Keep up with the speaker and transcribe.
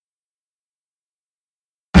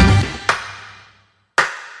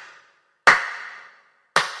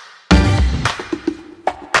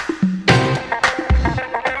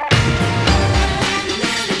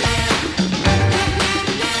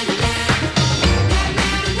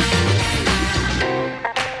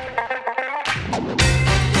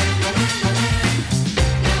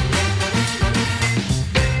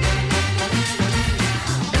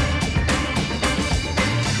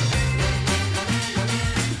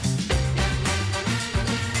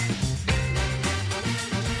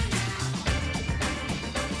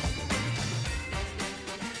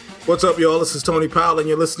What's up, y'all? This is Tony Powell, and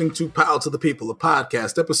you're listening to Powell to the People, a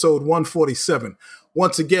podcast, episode 147.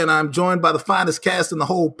 Once again, I'm joined by the finest cast in the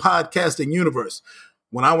whole podcasting universe.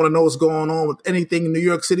 When I want to know what's going on with anything in New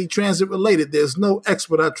York City transit-related, there's no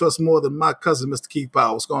expert I trust more than my cousin, Mr. Keith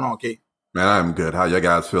Powell. What's going on, Keith? Man, I'm good. How you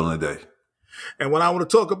guys feeling today? And when I want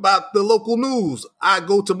to talk about the local news, I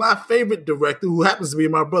go to my favorite director, who happens to be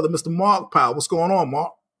my brother, Mr. Mark Powell. What's going on,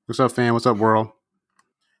 Mark? What's up, fam? What's up, world?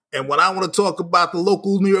 And when I want to talk about the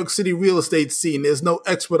local New York City real estate scene, there's no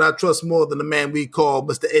expert I trust more than the man we call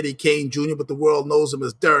Mr. Eddie Kane Jr., but the world knows him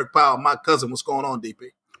as Derek Powell, my cousin. What's going on, DP?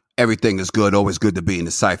 Everything is good. Always good to be in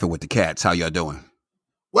the cipher with the cats. How y'all doing?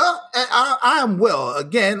 Well, I am well.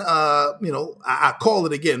 Again, I call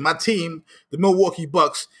it again. My team, the Milwaukee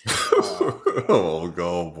Bucks,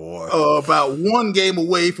 oh, boy. About one game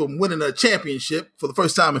away from winning a championship for the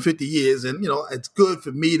first time in 50 years. And, it's good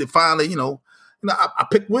for me to finally, I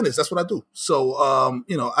pick winners. That's what I do. So,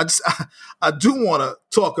 I do want to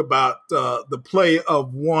talk about the play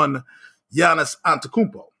of one Giannis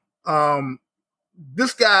Antetokounmpo.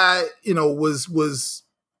 This guy, was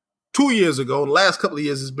 2 years ago. The last couple of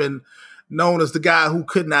years has been known as the guy who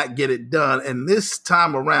could not get it done. And this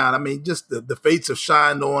time around, I mean, just the fates have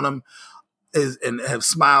shined on him and have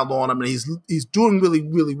smiled on him, and he's doing really,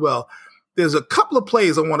 really well. There's a couple of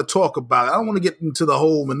plays I want to talk about. I don't want to get into the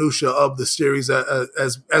whole minutia of the series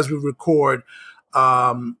as we record.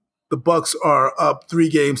 The Bucks are up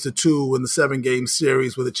 3-2 in the 7-game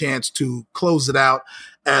series with a chance to close it out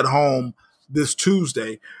at home this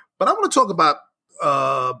Tuesday. But I want to talk about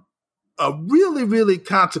a really, really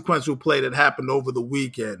consequential play that happened over the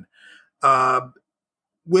weekend.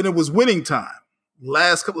 When it was winning time,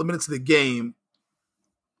 last couple of minutes of the game,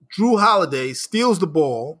 Drew Holiday steals the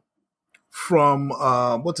ball from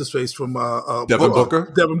Devin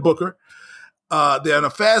Booker. Devin Booker. They're in a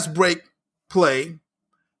fast break play,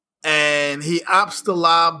 and he opts to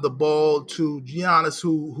lob the ball to Giannis,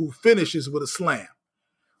 who finishes with a slam.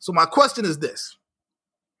 So my question is this: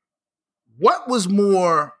 what was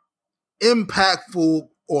more impactful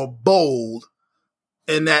or bold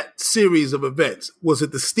in that series of events? Was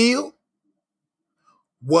it the steal?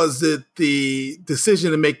 Was it the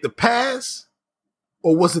decision to make the pass?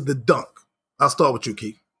 Or was it the dunk? I'll start with you,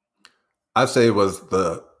 Keith. I'd say it was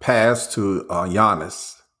the pass to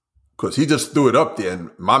Giannis, because he just threw it up there,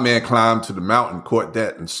 and my man climbed to the mountain, caught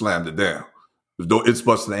that, and slammed it down. It's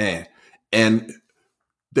busting the hand. And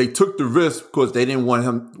they took the risk because they didn't want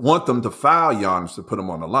them to foul Giannis to put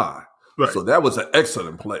him on the line. Right. So that was an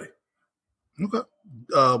excellent play. Okay.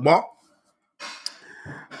 Mark?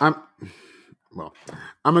 I'm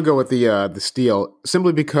gonna go with the steal,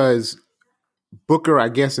 simply because Booker, I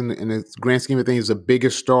guess, in the grand scheme of things, is a bigger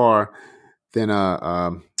star than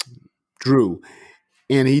Drew,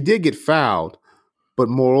 and he did get fouled. But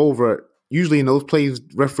moreover, usually in those plays,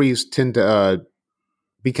 referees tend to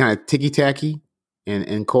be kind of ticky-tacky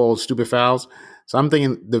and call stupid fouls. So I'm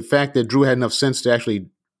thinking the fact that Drew had enough sense to actually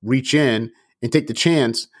reach in and take the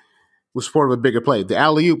chance was part of a bigger play. The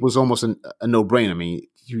alley-oop was almost a no-brainer. I mean,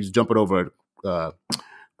 he was jumping over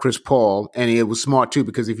Chris Paul, and it was smart too,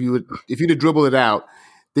 because if you'd have dribbled it out,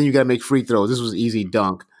 then you got to make free throws. This was an easy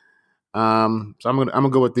dunk. So I'm gonna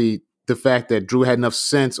go with the fact that Drew had enough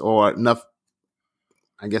sense or enough,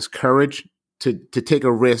 I guess, courage to take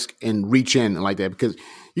a risk and reach in like that, because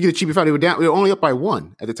you get a cheapy foul. They were only up by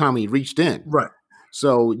 1 at the time when he reached in. Right.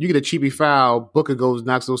 So you get a cheapy foul. Booker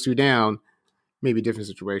knocks those two down. Maybe a different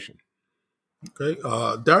situation. Okay.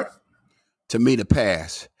 Derek? To me, the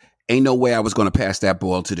pass. Ain't no way I was going to pass that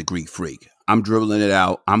ball to the Greek Freak. I'm dribbling it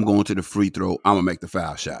out. I'm going to the free throw. I'm going to make the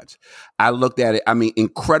foul shots. I looked at it. I mean,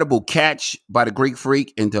 incredible catch by the Greek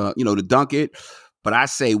Freak and to dunk it. But I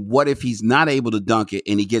say, what if he's not able to dunk it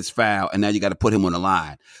and he gets fouled, and now you got to put him on the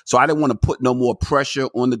line? So I didn't want to put no more pressure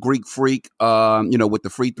on the Greek Freak, with the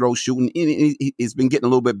free throw shooting. He's been getting a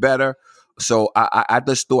little bit better. So I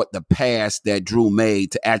just thought the pass that Drew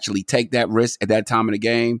made to actually take that risk at that time of the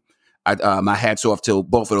game, my hats off to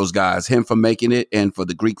both of those guys, him for making it and for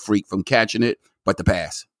the Greek Freak from catching it, but the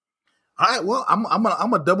pass. All right, well, I'm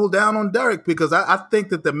gonna double down on Derek, because I think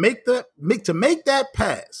that to make that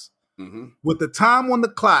pass with the time on the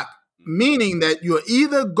clock, meaning that you're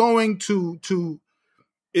either going to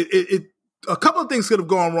a couple of things could have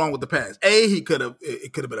gone wrong with the pass. It could have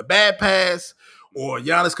been a bad pass, or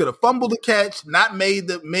Giannis could have fumbled the catch, not made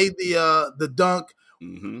the dunk.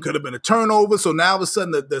 Could have been a turnover. So now all of a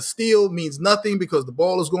sudden the steal means nothing, because the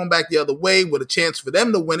ball is going back the other way with a chance for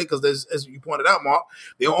them to win it, because as you pointed out, Mark,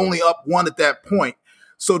 they're only up 1 at that point.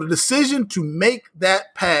 So the decision to make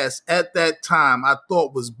that pass at that time, I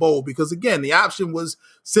thought was bold because, again, the option was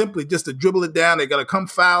simply just to dribble it down. They got to come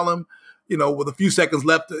foul him, with a few seconds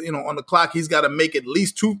left, on the clock. He's got to make at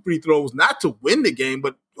least 2 free throws, not to win the game,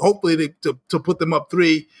 but hopefully to put them up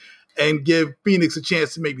 3 and give Phoenix a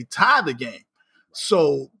chance to maybe tie the game.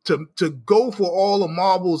 So to go for all the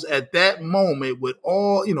marbles at that moment with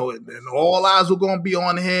all, and all eyes were going to be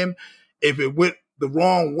on him. If it went the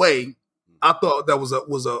wrong way, I thought that was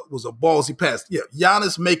a ballsy pass. Yeah,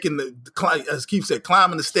 Giannis making as Keith said,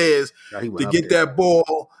 climbing the stairs to get that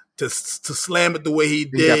ball to slam it the way he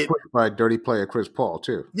did. He got pushed by a dirty player, Chris Paul,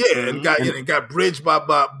 too. Yeah, and got bridged by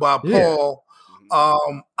Paul.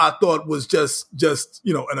 I thought was just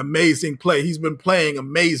an amazing play. He's been playing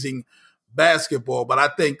amazing basketball, but I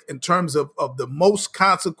think in terms of the most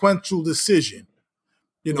consequential decision,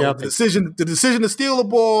 the decision to steal the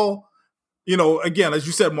ball. Again, as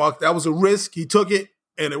you said, Mark, that was a risk. He took it,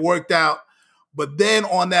 and it worked out. But then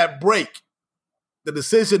on that break, the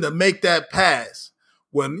decision to make that pass,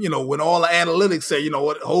 when all the analytics say,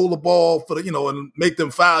 hold the ball for and make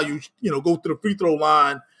them foul you, go to the free throw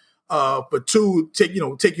line for 2, take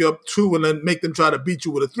you up 2, and then make them try to beat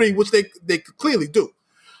you with a 3, which they could clearly do.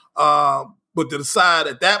 But to decide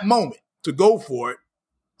at that moment to go for it,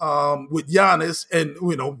 with Giannis and,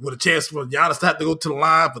 with a chance for Giannis to have to go to the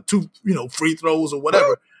line for 2, free throws or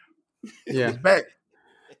whatever. Yeah. It's back.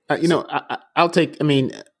 I'll take, I'm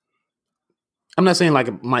not saying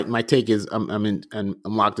like my take is I'm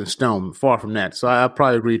locked in stone, far from that. So I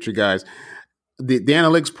probably agree with you guys. The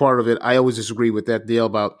analytics part of it, I always disagree with that deal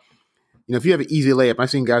about, if you have an easy layup, I've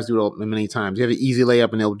seen guys do it many times. You have an easy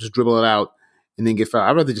layup and they'll just dribble it out and then get fouled.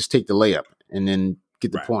 I'd rather just take the layup and then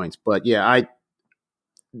get the points. But yeah,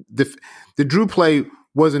 the Drew play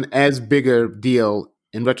wasn't as big a deal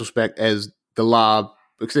in retrospect as the lob,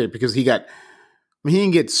 because he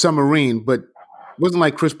didn't get submarine, but it wasn't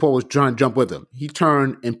like Chris Paul was trying to jump with him. He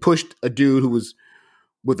turned and pushed a dude who was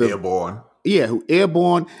with airborne. Yeah, who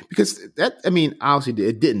airborne, because that, obviously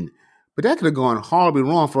it didn't, but that could have gone horribly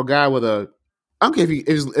wrong for a guy with I don't care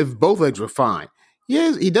if both legs were fine.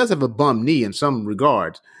 Yeah, he does have a bum knee in some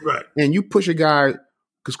regards. Right. And you push a guy,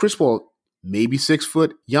 because Chris Paul, maybe 6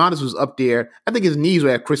 foot. Giannis was up there. I think his knees were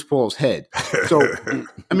at Chris Paul's head. So,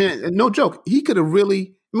 no joke. He could have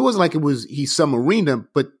really, it wasn't like he submarined him,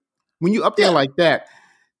 but when you up there like that,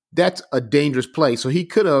 that's a dangerous play. So he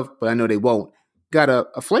could have, but I know they won't, got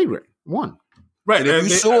a flagrant one. Right. And if you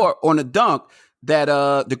saw on the dunk that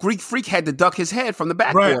the Greek Freak had to duck his head from the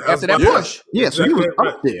backboard after that push. Yeah, so he was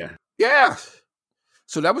up there. Yeah.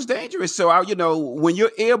 So that was dangerous. So, when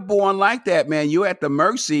you're airborne like that, man, you're at the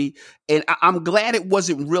mercy. And I'm glad it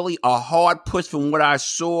wasn't really a hard push from what I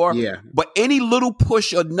saw. Yeah. But any little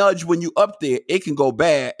push or nudge when you up there, it can go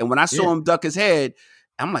bad. And when I saw him duck his head,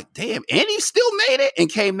 I'm like, damn, and he still made it and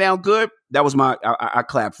came down good. That was I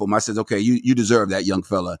clapped for him. I said, okay, you deserve that, young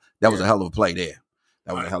fella. That was a hell of a play there.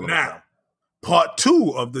 That was a hell of a play. Part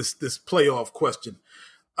 2 of this playoff question.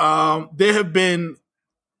 There have been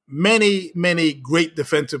many, many great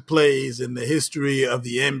defensive plays in the history of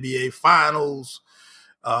the NBA Finals.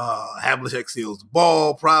 Havlicek steals the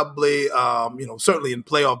ball, probably. Certainly in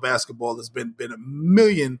playoff basketball, there's been a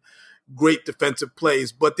million great defensive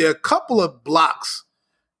plays, but there are a couple of blocks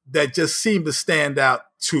that just seem to stand out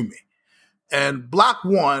to me. And block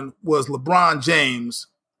 1 was LeBron James,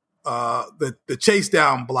 the chase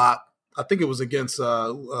down block. I think it was against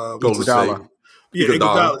Golden State. Yeah,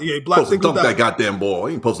 Iguodala. Yeah, he blocked supposed to dump that goddamn ball.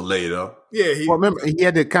 He ain't supposed to lay it up. Yeah, remember he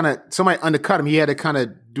had to somebody undercut him. He had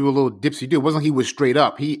to do a little dipsy do. It wasn't like he was straight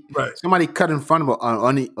up. Somebody cut in front of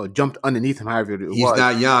him or jumped underneath him. However it was. He's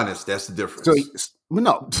not Giannis. That's the difference. So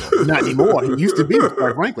no, not anymore. He used to be,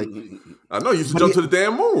 quite frankly. I know. He used to jump to the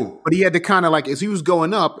damn moon. But he had to as he was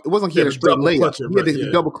going up, it wasn't like he had a straight layup. He had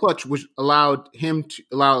to double clutch, which allowed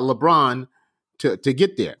LeBron to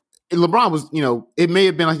get there. And LeBron was, it may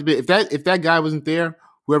have been like if that guy wasn't there,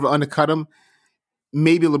 whoever undercut him,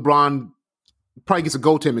 maybe LeBron probably gets a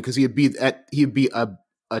goaltender because he'd be a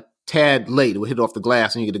tad late. It would hit off the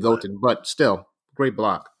glass and you get a goaltender. But still, great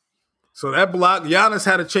block. So that block, Giannis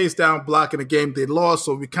had a chase down block in the game they lost,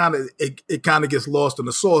 so it kind of gets lost in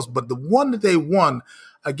the sauce. But the one that they won,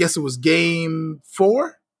 I guess it was game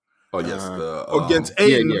 4. Oh yes, against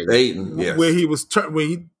Ayton, Ayton, yes. Where he was when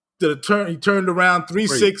he did a turn, he turned around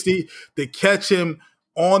 360 to catch him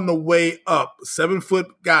on the way up.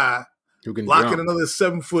 7-foot guy blocking another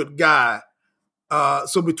 7-foot guy.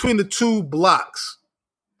 So between the two blocks,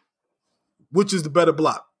 which is the better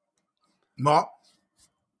block, Mark?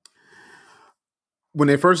 When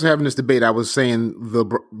they first having this debate, I was saying the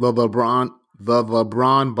LeBron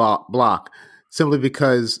block. simply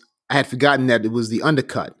because I had forgotten that it was the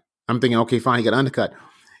undercut. I'm thinking, okay, fine, he got undercut.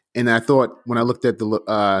 And I thought when I looked at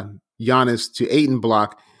the Giannis to Ayton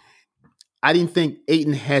block, I didn't think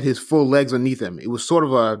Ayton had his full legs underneath him. It was sort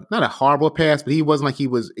of not a horrible pass, but he wasn't like he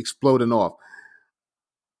was exploding off.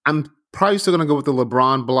 I'm probably still going to go with the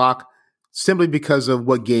LeBron block simply because of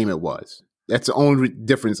what game it was. That's the only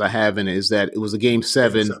difference I have in it, is that it was a game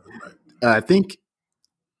 7. Right. I think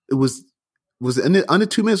it was under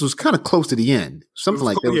 2 minutes. It was kind of close to the end, something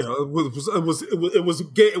like that. Yeah,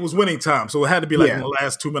 it was winning time, so it had to be in the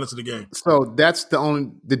last 2 minutes of the game. So that's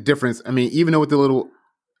the difference. I mean, even though with the little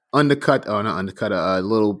a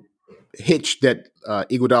little hitch that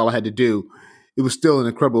Iguodala had to do, it was still an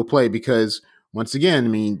incredible play because once again, I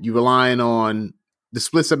mean, you're relying on the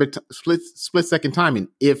split second timing.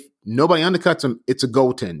 If nobody undercuts him, it's a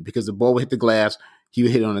goaltend because the ball would hit the glass, he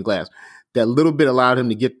would hit it on the glass. That little bit allowed him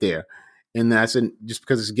to get there. And that's just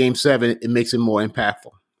because it's game 7, it makes it more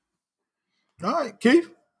impactful. All right, Keith?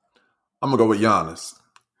 I'm going to go with Giannis.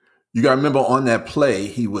 You got to remember on that play,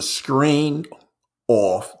 he was screened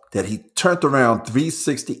off, that he turned around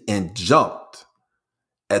 360 and jumped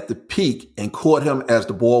at the peak and caught him as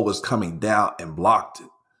the ball was coming down and blocked it.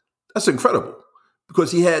 That's incredible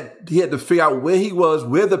because he had to figure out where he was,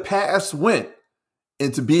 where the pass went,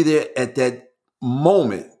 and to be there at that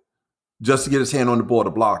moment just to get his hand on the ball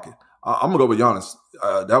to block it. I'm going to go with Giannis.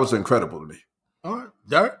 That was incredible to me. All right.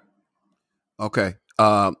 Derek? Okay.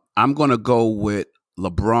 I'm going to go with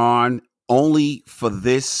LeBron only for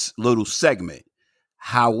this little segment.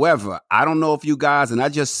 However, I don't know if you guys, and I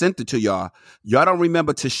just sent it to y'all don't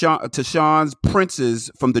remember Tayshaun Prince's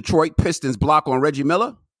from Detroit Pistons block on Reggie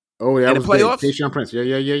Miller? Oh, yeah. In the playoffs? Tayshaun Prince. Yeah.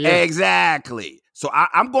 Exactly. So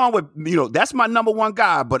I'm going with, that's my number one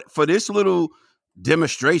guy. But for this little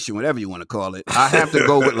demonstration, whatever you want to call it, I have to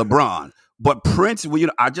go with LeBron. But Prince,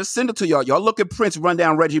 I just sent it to y'all. Y'all look at Prince run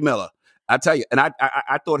down Reggie Miller. I tell you, and I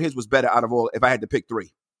thought his was better out of all if I had to pick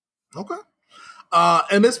 3. Okay.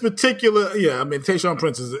 And this particular, Tayshaun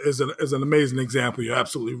Prince is an amazing example. You're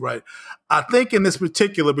absolutely right. I think in this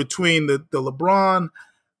particular, between the LeBron,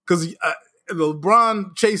 because the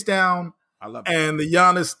LeBron chase down and the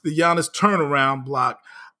Giannis turnaround block,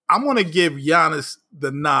 I'm going to give Giannis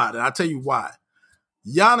the nod, and I'll tell you why.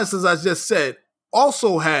 Giannis, as I just said,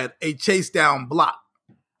 also had a chase down block.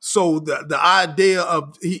 So the idea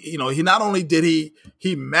of he not only did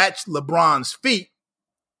he match LeBron's feet.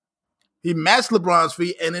 He matched LeBron's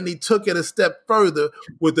feet, and then he took it a step further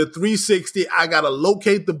with the 360. I got to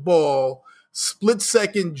locate the ball, split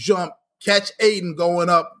second jump, catch Ayton going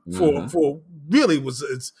up for really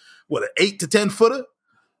it's an 8 to 10 footer.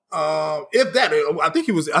 If that, I think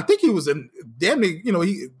he was in damn near,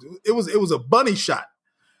 it was a bunny shot.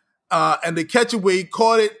 And the catch it where he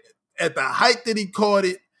caught it at the height that he caught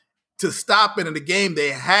it to stop it in the game, they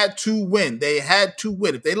had to win.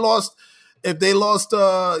 If they lost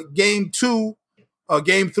game 2 or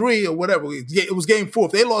game 3 or whatever, it was game 4.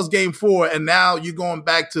 If they lost game 4 and now you're going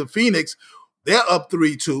back to Phoenix, they're up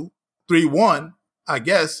 3-2, 3-1, I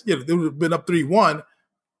guess. They would have been up 3-1.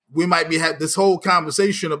 We might be had this whole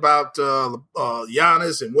conversation about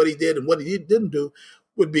Giannis and what he did and what he didn't do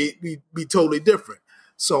would be totally different.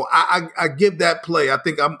 So I give that play. I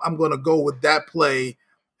think I'm going to go with that play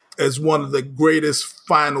as one of the greatest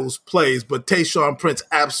finals plays. But Tayshaun Prince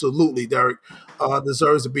absolutely, Derek,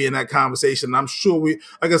 deserves to be in that conversation. I'm sure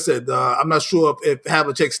like I said, I'm not sure if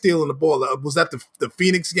Havlicek stealing the ball. Was that the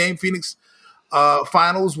Phoenix game,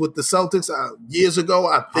 finals with the Celtics years ago?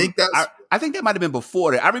 I think I think that might have been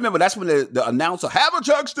before that. I remember that's when the announcer,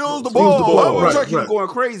 Havlicek steals the ball. Havlicek, he was going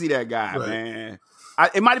crazy, that guy, man.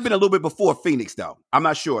 It might have been a little bit before Phoenix, though. I'm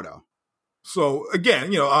not sure, though. So again,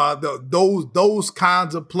 those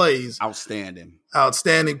kinds of plays, outstanding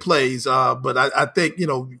plays. But I think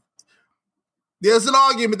there's an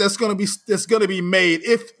argument that's going to be made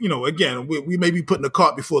if again we may be putting the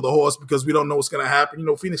cart before the horse because we don't know what's going to happen.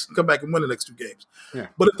 Phoenix can come back and win the next 2 games,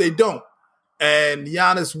 but if they don't and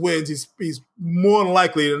Giannis wins, he's more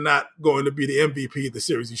likely than not going to be the MVP of the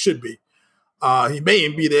series. He should be. He may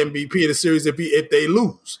even be the MVP of the series if they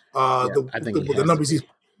lose.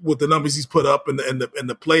 With the numbers he's put up and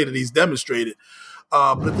the play that he's demonstrated.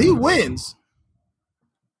 But if he wins,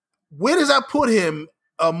 where does that put him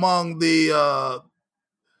among the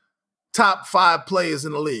top 5 players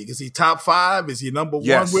in the league? Is he top 5? Is he number 1?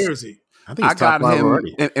 Where is he? I think he's top 5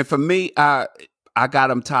 already. And for me, I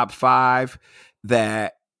got him top 5.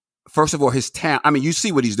 That first of all, his talent. I mean, you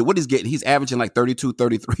see what he's doing. What he's getting. He's averaging like 32,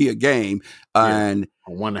 33 a game, and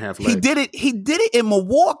 1.5 legs. He did it in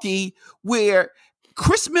Milwaukee where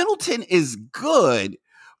Chris Middleton is good,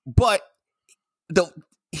 but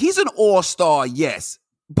he's an all-star, yes,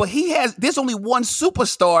 but there's only one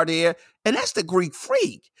superstar there, and that's the Greek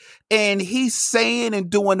Freak. And he's saying and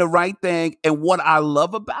doing the right thing. And what I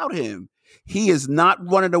love about him, he is not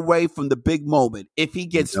running away from the big moment. If he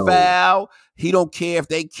gets fouled, he don't care if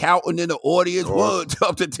they counting in the audience 1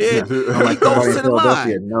 up to 10. He goes to the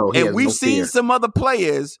line. And we've seen some other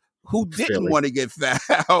players who didn't want to get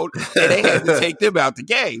fouled, and they had to take them out the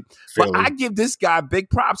game. But I give this guy big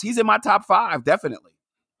props. He's in my top 5, definitely.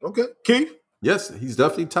 Okay. Keith? Yes, he's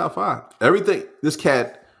definitely top 5. Everything. This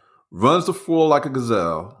cat runs the floor like a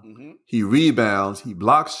gazelle. Mm-hmm. He rebounds. He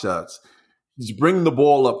blocks shots. He's bringing the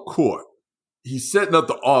ball up court. He's setting up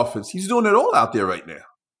the offense. He's doing it all out there right now.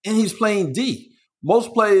 And he's playing D.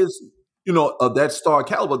 Most players, of that star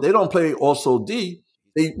caliber, they don't play also D.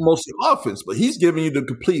 They mostly offense, but he's giving you the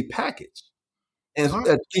complete package. And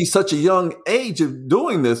at he's such a young age of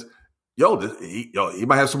doing this, he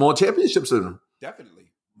might have some more championships in him.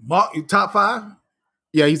 Definitely. Mark, you top 5?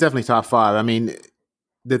 Yeah, he's definitely top 5. I mean,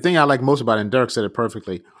 the thing I like most about him, Dirk said it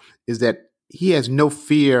perfectly, is that he has no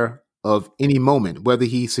fear of any moment. Whether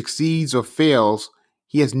he succeeds or fails,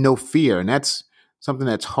 he has no fear. And that's something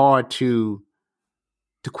that's hard to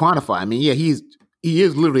quantify. I mean, yeah, he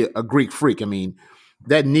is literally a Greek freak. I mean,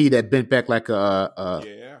 that knee that bent back like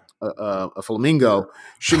a flamingo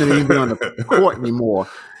shouldn't have even been on the court anymore.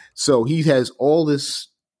 So he has all this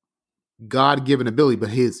God-given ability, but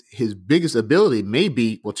his biggest ability may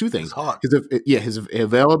be, well, 2 things. His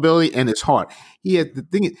availability and his heart. He has the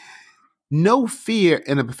thing. No fear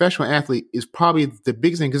in a professional athlete is probably the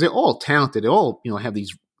biggest thing, because they're all talented. They all have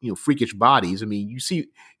these freakish bodies. I mean, you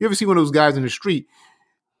ever see one of those guys in the street?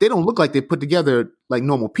 They don't look like they put together like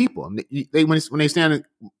normal people. They when they stand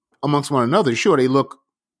amongst one another, sure, they look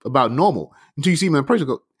about normal until you see them in person.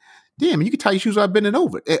 Go, damn, you can tie your shoes without bending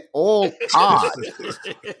over. They're all odd,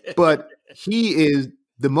 but he is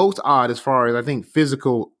the most odd as far as I think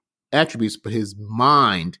physical attributes. But his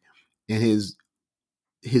mind and his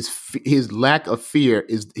lack of fear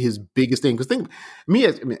is his biggest thing. Because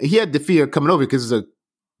he had the fear coming over because he's a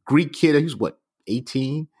Greek kid. He was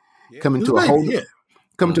 18, coming to a whole.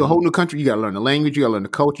 Coming to a whole new country, you got to learn the language, you got to learn the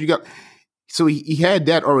culture. So he had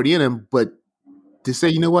that already in him. But to say,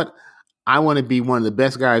 you know what, I want to be one of the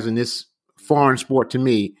best guys in this foreign sport. To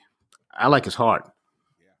me, I like his heart.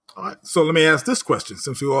 All right. So let me ask this question: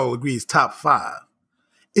 since we all agree he's top 5,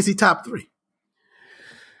 is he top 3?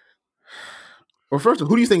 Well, first,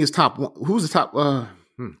 who do you think is top 1? Who's the top?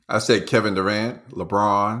 I say Kevin Durant,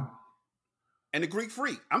 LeBron, and the Greek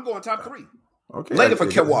Freak. I'm going top 3. Okay. Later for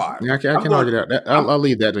Kawhi. Yeah, I can't argue that. I'll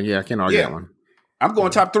leave that one. Yeah, I can't argue that one. I'm going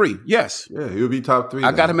top 3. Yes. Yeah, he'll be top 3.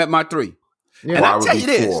 I got him at my 3. Yeah. And I'll tell you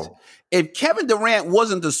this. If Kevin Durant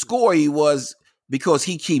wasn't the scorer he was because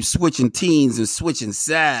he keeps switching teams and switching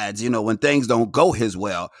sides, when things don't go his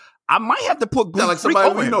well, I might have to put Greek like Freak somebody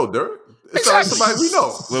over we him. know, Dirk. It's like somebody we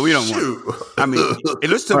know. Well, we don't want. I mean,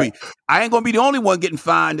 listen to me. I ain't gonna be the only one getting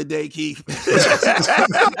fined today, Keith.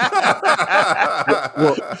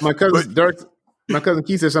 Well, my cousin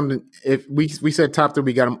Keith said something. If we said top 3,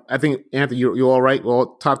 we got him. I think Anthony, you're all right.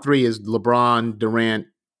 Well, top 3 is LeBron, Durant,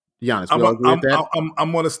 Giannis. We all agree with that?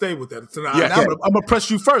 I'm going to stay with that. So I'm going to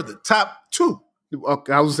press you further. Top 2.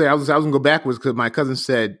 Okay, I was going to go backwards because my cousin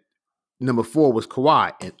said number 4 was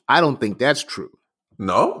Kawhi, and I don't think that's true.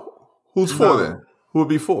 No. Who's 4 then? Who would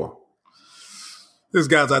be 4? There's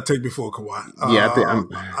guys I take before Kawhi. Yeah, I think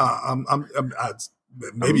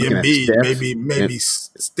maybe Embiid, maybe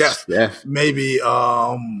Steph, maybe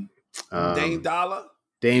Dame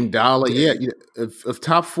Dollar. Yeah. Of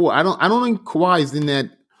top 4, I don't think Kawhi is in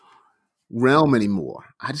that realm anymore.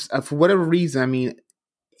 I just for whatever reason, I mean,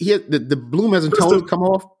 the bloom hasn't totally come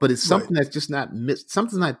off, but it's something that's just not missed.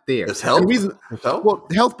 Something's not there. It's health. Well,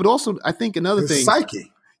 health, but also I think another thing,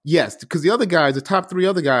 psyche. Yes, because the other guys, the top 3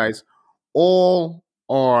 other guys, all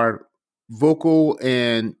are vocal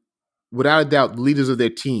and without a doubt leaders of their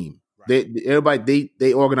team. Right.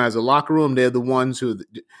 They organize the locker room. They're the ones who.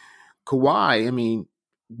 Kawhi, I mean,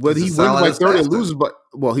 whether he wins by 30 or loses,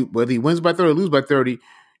 whether he wins by 30 or loses by 30,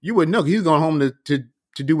 you wouldn't know. He's going home to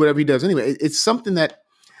do whatever he does anyway. It's something that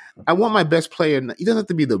I want my best player. He doesn't have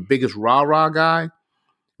to be the biggest rah guy.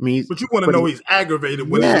 I mean, but you want to know he's aggravated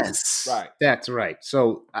when yes, right. That's right.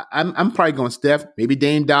 So I'm probably going Steph, maybe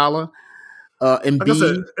Dame Dollar, Embiid, like I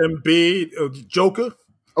said, Embiid, Joker.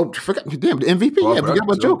 Oh, forgot, damn, the MVP. Well, yeah, forget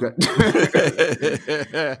about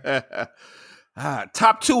Joker.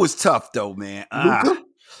 Top 2 is tough though, man.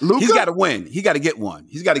 Luka? He's got to win. He got to get one.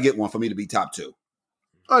 He's got to get one for me to be top 2.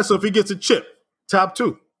 All right. So if he gets a chip, top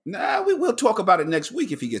 2. Nah, we'll talk about it next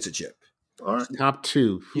week if he gets a chip. All right. Top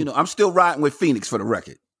 2. I'm still riding with Phoenix for the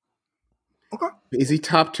record. Okay. Is he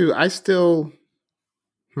top 2? I still.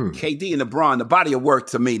 KD and LeBron, the body of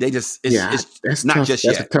work to me, they just it's not tough. just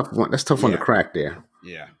that's yet. a tough one. That's a tough one to crack there.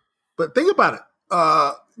 Yeah. But think about it.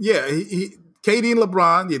 KD and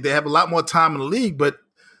LeBron, they have a lot more time in the league, but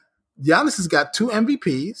Giannis has got 2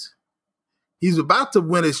 MVPs. He's about to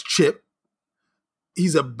win his chip.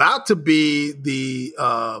 He's about to be the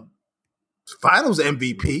Finals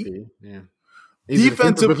MVP. Yeah.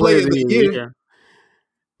 Defensive player of the year.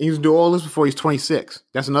 He's do all this before he's 26.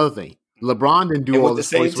 That's another thing. LeBron didn't do all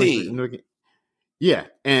this before he's 26. Yeah,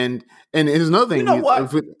 and there's another thing. You know what? I'm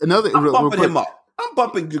bumping him up. I'm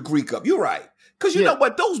bumping the Greek up. You're right. Because you know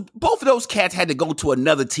what? Both of those cats had to go to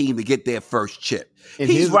another team to get their first chip. And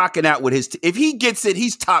he's rocking out with his if he gets it,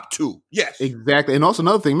 he's top 2. Yes. Exactly. And also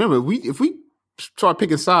another thing, remember, if we start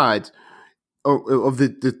picking sides of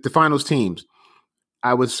the finals teams,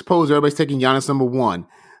 I would suppose everybody's taking Giannis number 1.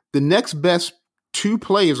 The next best 2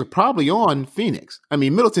 players are probably on Phoenix. I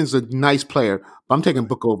mean, Middleton's a nice player, but I'm taking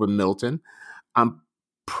Booker over Middleton. I'm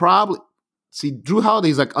probably Drew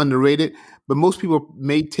Holiday's like underrated, but most people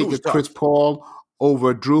may take a Chris Paul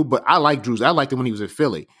over Drew. But I like Drew's. I liked him when he was in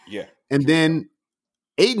Philly. Yeah. And then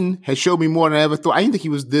Ayton has showed me more than I ever thought. I didn't think he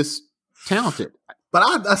was this talented.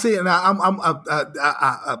 But I say, and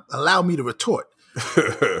allow me to retort.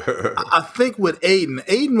 I think with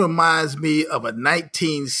Ayton reminds me of a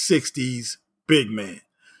 1960s big man.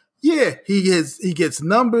 Yeah, he gets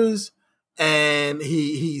numbers and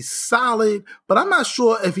he's solid, but I'm not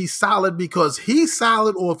sure if he's solid because he's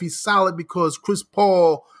solid or if he's solid because Chris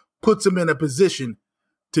Paul puts him in a position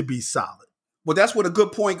to be solid. Well, that's what a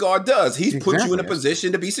good point guard does. He's put you in a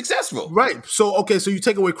position to be successful. Right. So you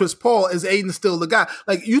take away Chris Paul, is Ayton still the guy?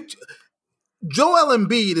 Like Joel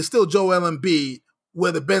Embiid is still Joel Embiid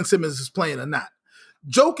whether Ben Simmons is playing or not.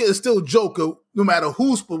 Joker is still Joker no matter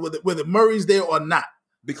whether Murray's there or not.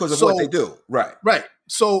 Because of what they do. Right. Right.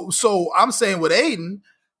 So I'm saying with Ayton,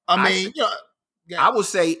 I would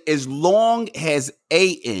say as long as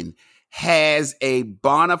Ayton has a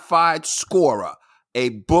bona fide scorer, a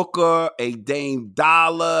Booker, a Dame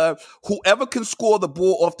Dollar, whoever can score the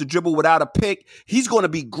ball off the dribble without a pick, he's going to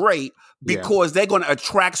be great because they're going to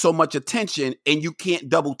attract so much attention and you can't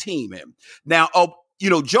double team him. Now,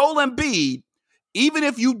 Joel Embiid, even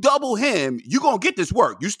if you double him, you're going to get this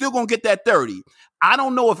work. You're still going to get that 30. I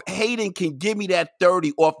don't know if Hayden can give me that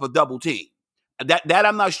 30 off a double team. That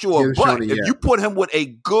I'm not sure. But if you put him with a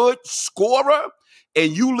good scorer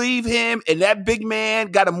and you leave him and that big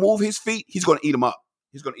man got to move his feet, he's going to eat him up.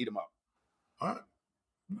 All right.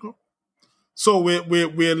 Okay. So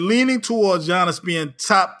we're leaning towards Giannis being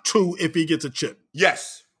top 2 if he gets a chip.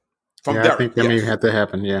 Yes. From Derek. I think that may have to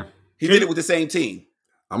happen, yeah. He did it with the same team.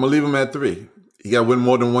 I'm going to leave him at 3. He got to win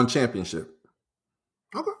more than 1 championship.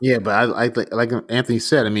 Okay. Yeah, but I like Anthony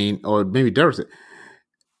said, or maybe Derek said,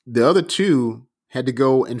 the other 2 had to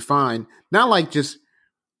go and find, not like just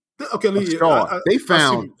a star. They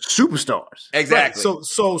found superstars. Exactly. Right.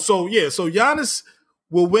 So Giannis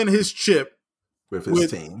will win his chip with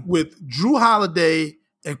his team. With Drew Holiday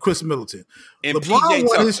and Chris Middleton. And LeBron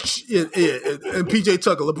won his and PJ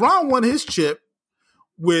Tucker. LeBron won his chip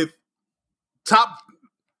with top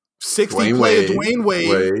 60 players, Dwayne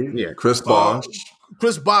Wade, Chris Bosh,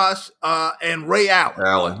 and Ray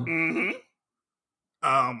Allen.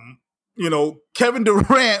 Mm-hmm. Kevin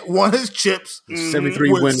Durant won his chips.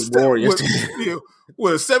 73-win Warriors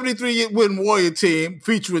with a 73-win Warrior team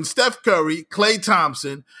featuring Steph Curry, Klay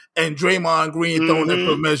Thompson, and Draymond Green thrown in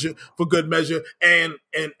for good measure, and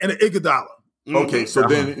Iguodala. Okay, so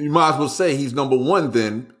then you might as well say he's number 1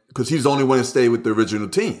 then, because he's the only one to stay with the original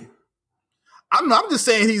team. I'm just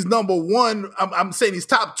saying he's number 1. I'm saying he's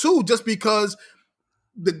top 2 just because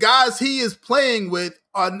the guys he is playing with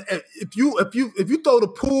are. If you throw the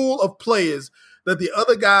pool of players that the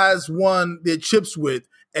other guys won their chips with,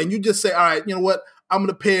 and you just say, all right, you know what? I'm going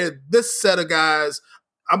to pair this set of guys.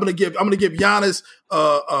 I'm going to give Giannis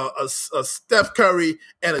a Steph Curry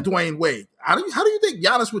and a Dwayne Wade. How do you think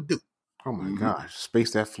Giannis would do? Oh my gosh,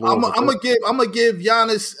 space that floor. I'm gonna give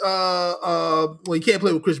Giannis. Well, he can't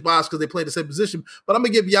play with Chris Bosh because they play the same position. But I'm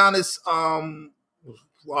gonna give Giannis. For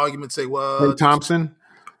argument's sake, Klay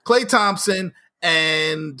Thompson,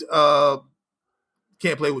 and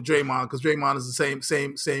can't play with Draymond because Draymond is the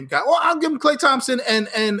same guy. Well, I'll give him Klay Thompson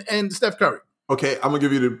and Steph Curry. Okay, I'm gonna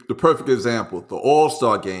give you the perfect example. The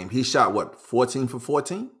All-Star game. He shot 14 for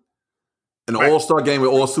 14 in the All-Star game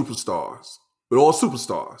with all superstars.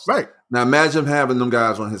 Right. Now imagine having them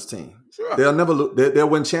guys on his team. Sure. They'll never look. They'll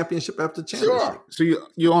win championship after championship. Sure. So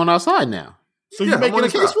you're on our side now. So you're making a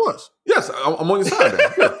case for us. Yes, I'm on your side now.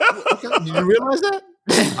 Yeah. Okay. Did you realize that?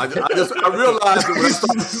 I realized that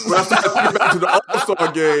when I started thinking back to the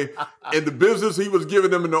All-Star game and the business he was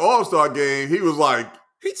giving them in the All-Star game, he was like,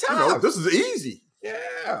 He tough. this is easy.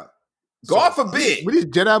 Yeah. God forbid. We just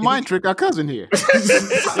Jedi mind trick our cousin here.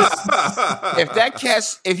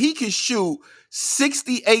 If he can shoot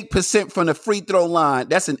 68% from the free throw line,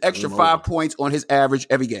 that's an extra 5 points on his average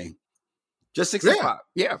every game. Just 65.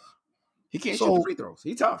 Yeah. He can't shoot the free throws.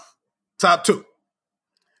 He tough. Top 2.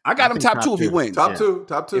 I got him top 2 if he wins. Top two.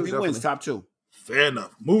 If he wins, top 2. Fair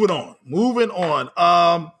enough. Moving on.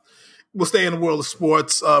 We'll stay in the world of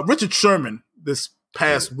sports. Richard Sherman this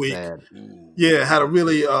past week, had a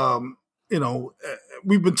really,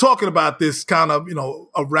 we've been talking about this kind of,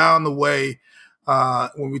 around the way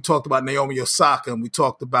when we talked about Naomi Osaka and we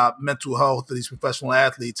talked about mental health of these professional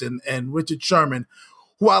athletes and Richard Sherman,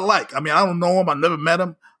 who I like. I mean, I don't know him. I never met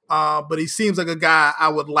him. But he seems like a guy I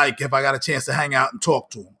would like if I got a chance to hang out and talk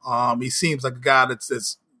to him. He seems like a guy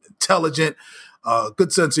that's intelligent,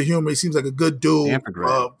 good sense of humor. He seems like a good dude.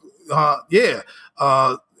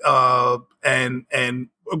 And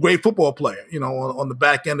a great football player, on the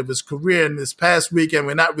back end of his career. And this past weekend,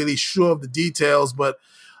 we're not really sure of the details, but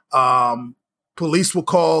police were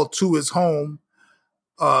called to his home.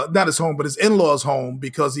 Not his home, but his in-laws' home,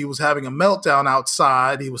 because he was having a meltdown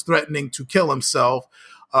outside. He was threatening to kill himself.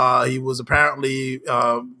 He was apparently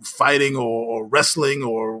fighting or wrestling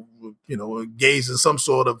or, engaged in some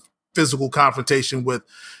sort of physical confrontation with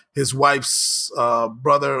his wife's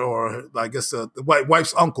brother, or I guess the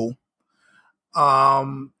wife's uncle.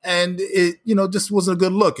 And it, just wasn't a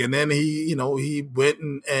good look. And then he went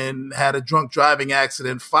and had a drunk driving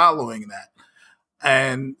accident following that.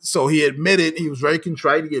 And so he admitted, he was very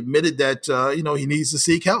contrite. He admitted that, he needs to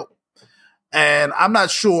seek help. And I'm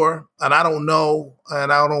not sure, and I don't know,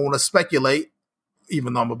 and I don't want to speculate,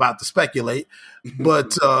 even though I'm about to speculate.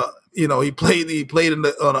 But he played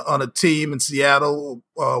on a team in Seattle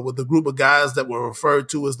with a group of guys that were referred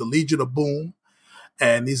to as the Legion of Boom,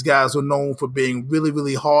 and these guys were known for being really,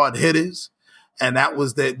 really hard hitters, and that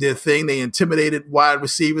was their thing. They intimidated wide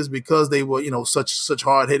receivers because they were such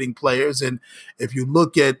hard hitting players. And if you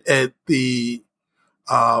look at the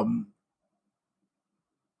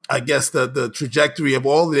I guess the trajectory of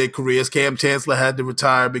all of their careers, Cam Chancellor had to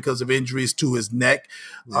retire because of injuries to his neck.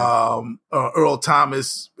 Yeah. Earl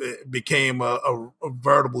Thomas became a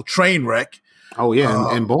veritable train wreck. Oh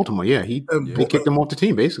yeah, in Baltimore, yeah, he kicked him off the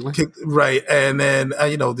team basically. Right, and then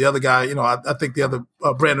the other guy, I think the other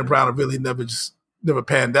Brandon Brown really never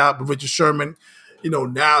panned out. But Richard Sherman,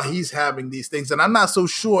 now he's having these things, and I'm not so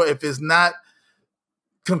sure if it's not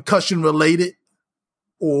concussion related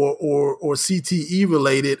or CTE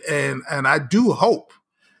related, and I do hope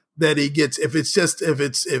that he gets, if it's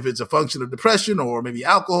a function of depression or maybe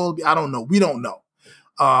alcohol, I don't know, we don't know,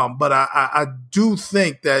 but I do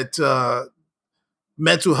think that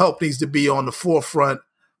mental health needs to be on the forefront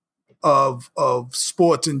of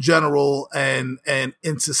sports in general and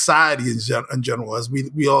in society in general. As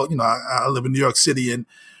we all, I live in New York City, and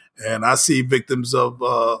I see victims of,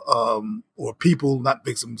 or people, not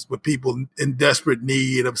victims, but people in desperate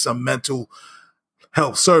need of some mental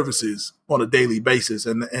health services on a daily basis.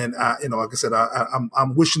 And I, like I said,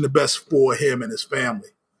 I'm wishing the best for him and his family.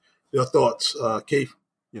 Your thoughts, Keith?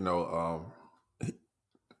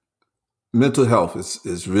 Mental health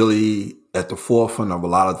is really at the forefront of a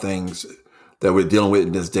lot of things that we're dealing with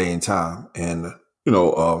in this day and time. And,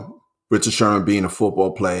 Richard Sherman being a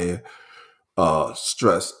football player,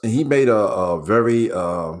 stress. And he made a very,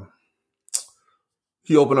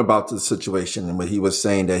 he opened about the situation, and he was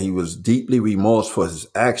saying that he was deeply remorseful for his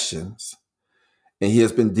actions. And he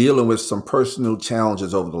has been dealing with some personal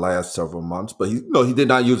challenges over the last several months, but he did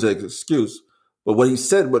not use it as an excuse. But what he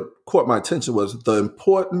said, what caught my attention, was the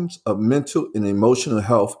importance of mental and emotional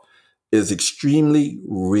health is extremely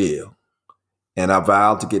real. And I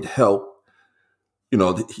vowed to get help,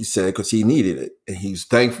 he said, because he needed it. And he's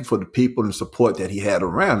thankful for the people and support that he had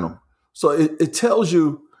around him. So it tells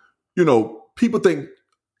you, people think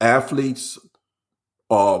athletes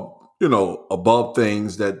are, above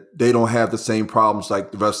things, that they don't have the same problems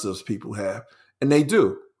like the rest of those people have. And they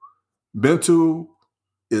do. Mental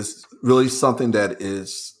is really something that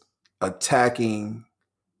is attacking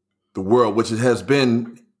the world, which it has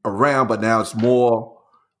been around, but now it's more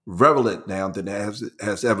relevant now than it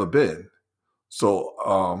has ever been.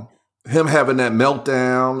 So him having that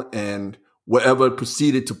meltdown and whatever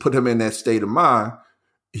proceeded to put him in that state of mind,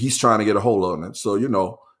 he's trying to get a hold on it. So,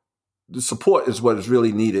 the support is what is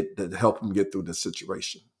really needed to help him get through this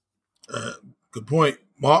situation. Good point.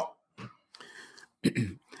 Mark?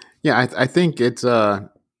 Yeah, I think it's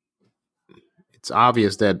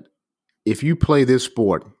obvious that if you play this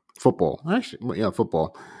sport, football, actually, yeah,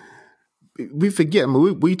 football, we forget. I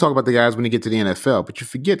mean, we talk about the guys when they get to the NFL, but you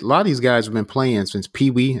forget a lot of these guys have been playing since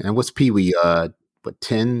Pee Wee. And what's Pee Wee?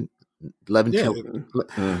 10, 11, Yeah.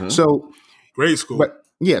 10. So, Grade school. but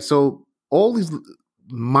yeah, so all these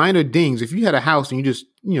minor dings, if you had a house and you just,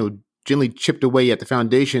 gently chipped away at the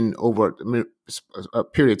foundation over a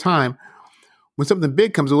period of time, when something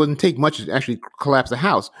big comes, it wouldn't take much to actually collapse the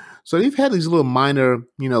house. So they've had these little minor,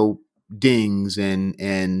 dings and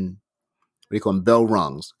what do you call them, bell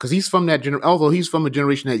rungs. Because he's from that generation, although he's from a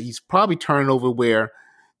generation that he's probably turning over where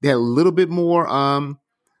they had a little bit more, I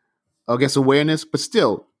guess, awareness, but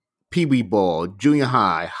still, Pee Wee ball, junior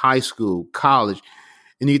high, high school, college,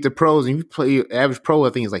 and you get the pros, and you play your average pro, I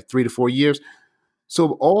think, is like 3 to 4 years.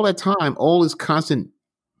 So all that time, all this constant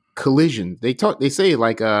collision. They say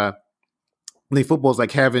like play football is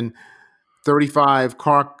like having 35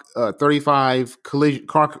 car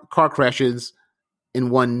crashes in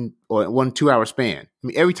 1 2 hour span. I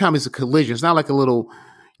mean, every time it's a collision. It's not like a little.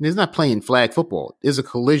 It's not playing flag football. It's a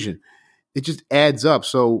collision. It just adds up.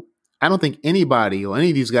 So I don't think anybody or any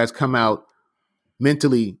of these guys come out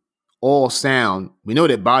mentally all sound. We know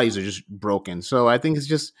their bodies are just broken. So I think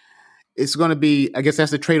it's going to be, I guess that's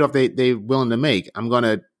the trade-off they're willing to make. I'm going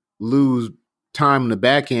to lose time on the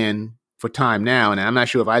back end for time now, and I'm not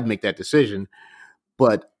sure if I'd make that decision.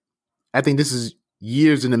 But I think this is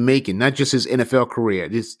years in the making, not just his NFL career.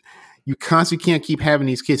 You constantly can't keep having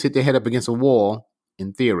these kids hit their head up against a wall,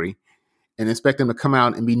 in theory, and expect them to come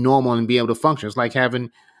out and be normal and be able to function. It's like having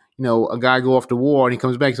a guy go off to war and he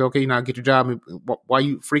comes back and says, okay, now get your job. Why are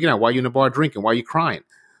you freaking out? Why are you in the bar drinking? Why are you crying?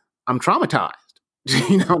 I'm traumatized.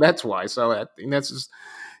 That's why. So I think that's just,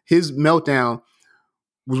 his meltdown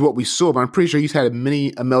was what we saw, but I'm pretty sure he's had a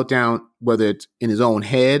meltdown, whether it's in his own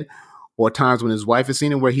head or times when his wife has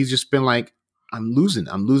seen him, where he's just been like, I'm losing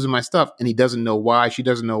my stuff. And he doesn't know why. She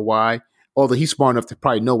doesn't know why. Although he's smart enough to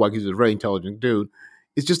probably know why, because he's a very intelligent dude.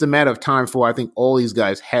 It's just a matter of time for, I think, all these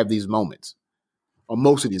guys have these moments, or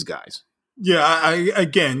most of these guys. Yeah, I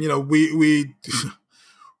again, we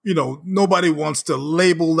nobody wants to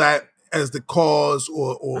label that as the cause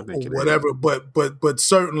or whatever, but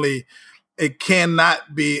certainly it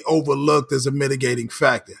cannot be overlooked as a mitigating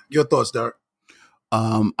factor. Your thoughts, Derek?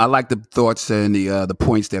 I like the thoughts and the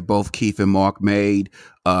points that both Keith and Mark made.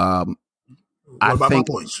 What about my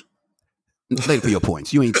points? Later for your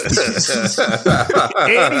points. You ain't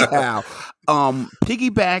anyhow.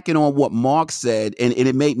 Piggybacking on what Mark said, and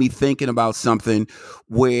it made me thinking about something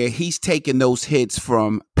where he's taking those hits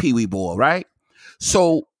from Pee Wee ball, right?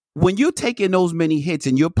 So when you're taking those many hits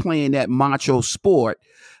and you're playing that macho sport,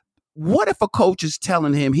 what if a coach is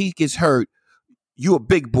telling him he gets hurt, you're a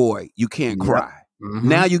big boy, you can't cry. Mm-hmm.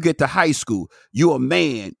 Now you get to high school, you're a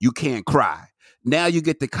man, you can't cry. Now you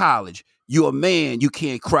get to college, you're a man, you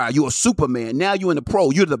can't cry. You're a Superman. Now you're in the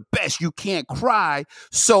pro, you're the best, you can't cry.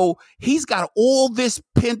 So he's got all this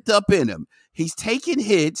pent up in him. He's taking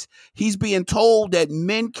hits. He's being told that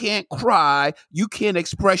men can't cry. You can't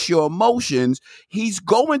express your emotions. He's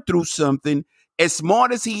going through something, as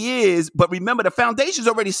smart as he is. But remember, the foundation's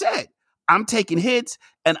already set. I'm taking hits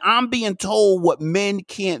and I'm being told what men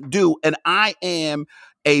can't do. And I am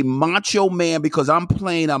a macho man because I'm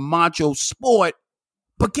playing a macho sport.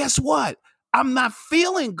 But guess what? I'm not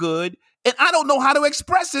feeling good and I don't know how to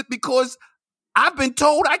express it because I've been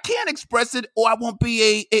told I can't express it or I won't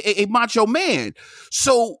be a macho man.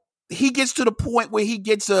 So he gets to the point where he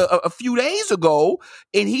gets a few days ago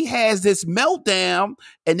and he has this meltdown,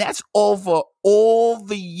 and that's over all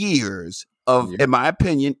the years of, in my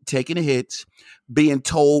opinion, taking hits, being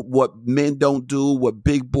told what men don't do, what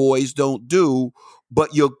big boys don't do.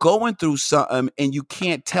 But you're going through something and you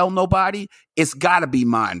can't tell nobody. It's got to be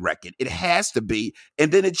mind wrecking. It has to be.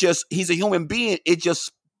 And then he's a human being. It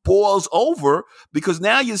just boils over because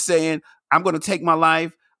now you're saying, I'm going to take my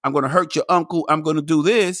life. I'm going to hurt your uncle. I'm going to do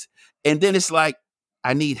this. And then it's like,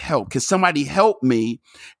 I need help. Can somebody help me?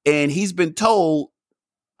 And he's been told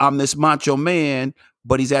I'm this macho man,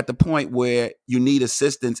 but he's at the point where you need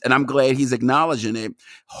assistance. And I'm glad he's acknowledging it.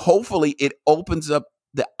 Hopefully it opens up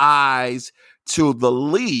the eyes to the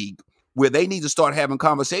league where they need to start having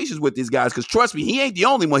conversations with these guys. Because trust me, he ain't the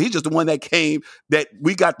only one. He's just the one that came that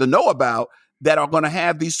we got to know about that are going to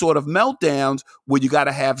have these sort of meltdowns where you got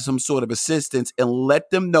to have some sort of assistance and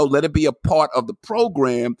let them know, let it be a part of the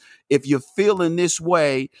program. If you're feeling this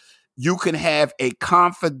way, you can have a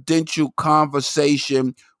confidential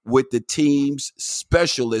conversation with the team's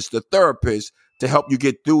specialist, the therapist, to help you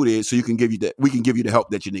get through this so we can give you the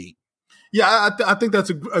help that you need. Yeah, I think that's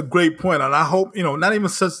a great point. And I hope, not even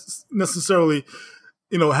necessarily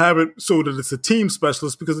have it so that it's a team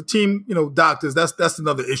specialist, because the team, doctors, that's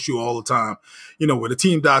another issue all the time, where the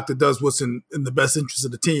team doctor does what's in the best interest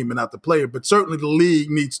of the team and not the player. But certainly the league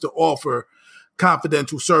needs to offer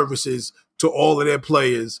confidential services to all of their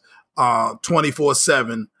players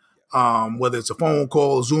 24/7, whether it's a phone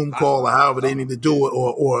call, a Zoom call, or however they need to do it,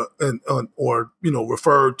 or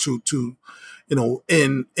refer to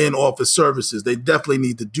in office services. They definitely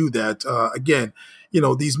need to do that. Again,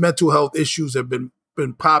 these mental health issues have been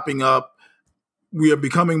popping up. We are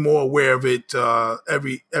becoming more aware of it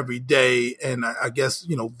every day, and I guess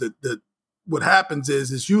the what happens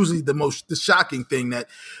is it's usually the shocking thing that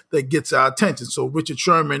gets our attention. So Richard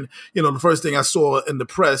Sherman, the first thing I saw in the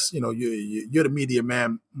press, you're the media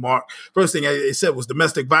man, Mark. First thing they said was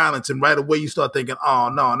domestic violence, and right away you start thinking, oh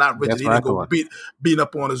no, not Richard. He didn't go beat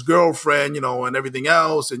up on his girlfriend, and everything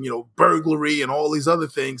else, and burglary and all these other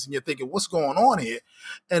things, and you're thinking, what's going on here?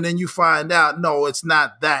 And then you find out, no, it's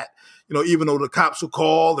not that. Even though the cops were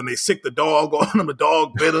called and they sicked the dog on him, the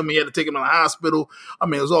dog bit him, he had to take him to the hospital. I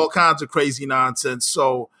mean, it was all kinds of crazy nonsense.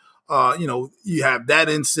 So, you have that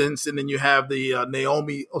instance, and then you have the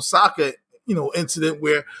Naomi Osaka, incident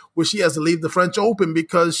where she has to leave the French Open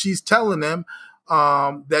because she's telling them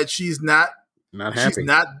that she's not happy.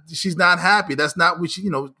 She's not happy. That's not what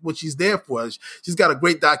what she's there for. She's got a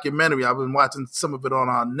great documentary. I've been watching some of it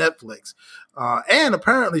on Netflix, and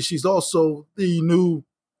apparently she's also the new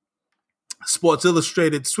Sports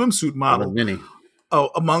Illustrated swimsuit model,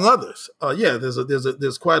 among others.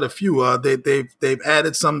 There's quite a few. They've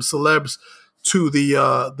added some celebs to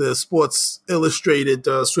the Sports Illustrated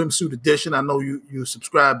swimsuit edition. I know you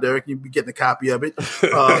subscribed, Derek. You'll be getting a copy of it.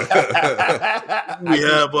 We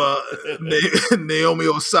have Naomi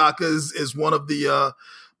Osaka is one of the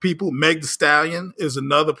people. Meg Thee Stallion is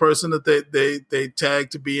another person that they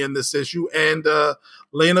tagged to be in this issue, and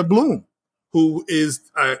Lena Bloom, who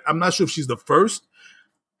is, I'm not sure if she's the first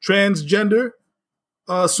transgender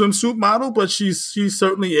swimsuit model, but she's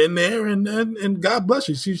certainly in there, and God bless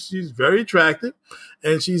you. She's very attractive,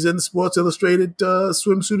 and she's in the Sports Illustrated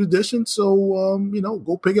swimsuit edition. So,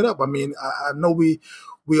 go pick it up. I mean, I know we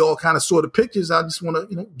all kind of saw the pictures. I just want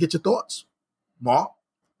to, get your thoughts, Mark.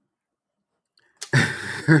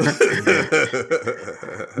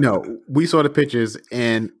 No, we saw the pictures,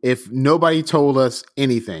 and if nobody told us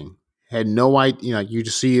anything, had no idea, you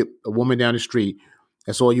just see a woman down the street,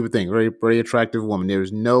 that's all you would think. Very, very attractive woman.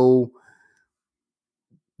 There's nothing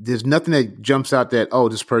that jumps out that, oh,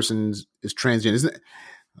 this person is transgender. Isn't it?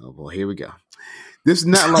 Oh, boy, here we go. This is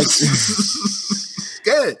not like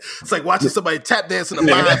good. It's like watching somebody tap dance in the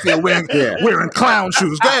minefield wearing clown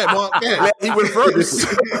shoes. Go ahead, Mark. He went first.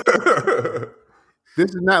 This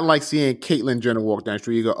is not like seeing Caitlyn Jenner walk down the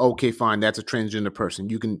street. You go, okay, fine, that's a transgender person.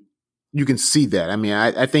 You can see that. I mean,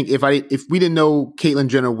 I think if we didn't know Caitlyn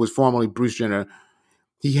Jenner was formerly Bruce Jenner,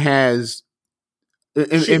 he has,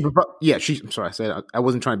 I'm sorry, I said I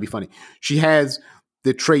wasn't trying to be funny. She has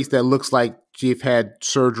the traits that looks like she's had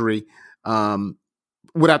surgery,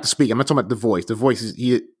 without the speak. I'm not talking about the voice. The voice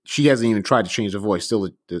is she hasn't even tried to change the voice. Still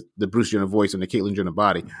the Bruce Jenner voice and the Caitlyn Jenner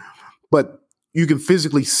body, but you can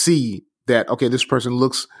physically see that. Okay, this person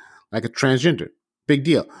looks like a transgender. Big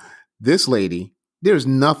deal. This lady, there's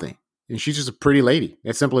nothing. And she's just a pretty lady.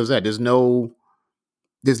 As simple as that.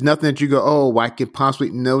 There's nothing that you go, oh, I could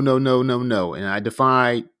possibly, no. And I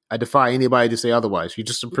defy anybody to say otherwise. She's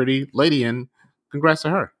just a pretty lady, and congrats to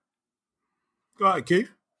her. Go ahead,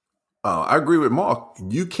 Keith. I agree with Mark.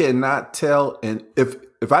 You cannot tell, and if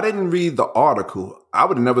I didn't read the article, I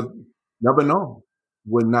would have never known.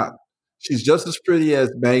 Would not. She's just as pretty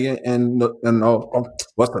as Megan and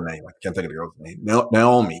what's her name? I can't think of the girl's name.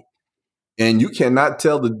 Naomi. And you cannot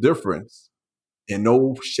tell the difference in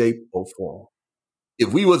no shape or form.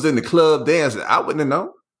 If we was in the club dancing, I wouldn't have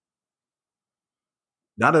known.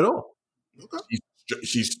 Not at all. Okay.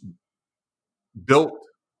 She's built.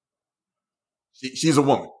 She's a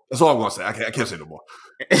woman. That's all I'm gonna say. I can't say no more.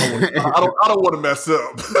 I don't want to mess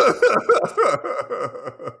up.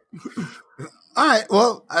 All right.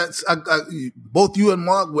 Well, both you and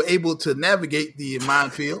Mark were able to navigate the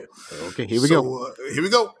minefield. Okay, here we go. Here we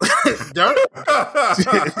go. Derek?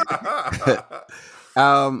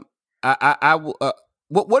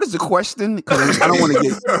 What is the question? Because I don't want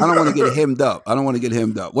to get hemmed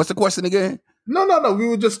up. What's the question again? No. We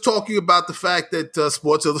were just talking about the fact that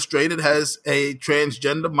Sports Illustrated has a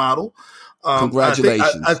transgender model.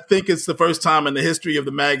 Congratulations! I think it's the first time in the history of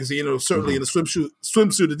the magazine, or certainly in the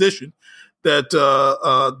swimsuit edition, that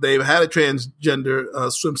they've had a transgender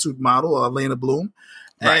swimsuit model, Lena Bloom,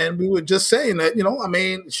 right. And we were just saying that I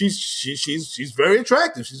mean, she's very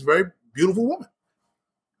attractive. She's a very beautiful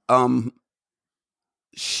woman.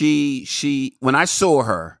 she when I saw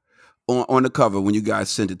her on the cover when you guys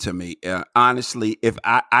sent it to me, honestly, if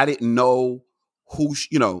I didn't know who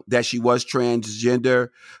that she was transgender,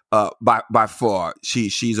 by far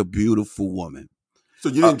she's a beautiful woman. So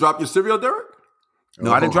you didn't drop your cereal, Derek?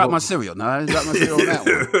 No, I didn't drop my cereal. No, I didn't drop my cereal on that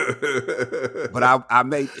one. But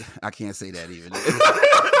I can't say that even.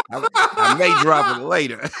 I may drop it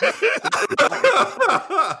later.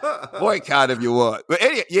 Boycott if you want. But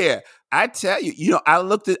anyway, yeah, I tell you, I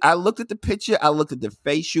looked at the picture. I looked at the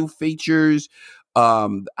facial features.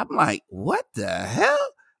 I'm like, what the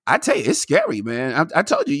hell? I tell you, it's scary, man. I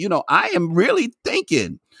told you, I am really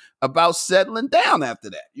thinking about settling down after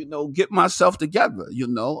that, get myself together,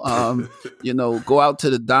 go out to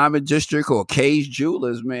the Diamond District or Cage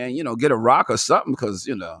Jewelers, man, get a rock or something because,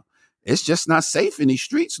 it's just not safe in these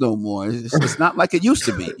streets no more. It's not like it used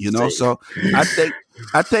to be, So I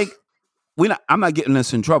think I'm not getting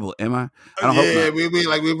us in trouble, am I? I don't hope not. we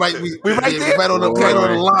right there. We're right on the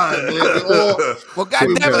line. Man. Well,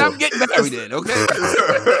 goddamn it, I'm getting married then, okay?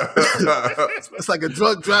 It's like a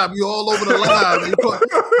drug drive. You're all over the line.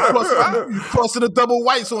 You crossing the double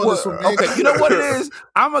whites on this one, man. Okay, you know what it is?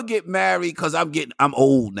 I'm gonna get married because I'm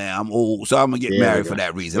old now. I'm old, so I'm gonna get married for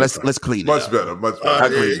that reason. Let's clean it much up. Better, much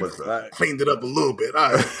better. Much better. Cleaned it up a little bit.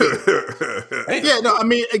 All right. Yeah, no, I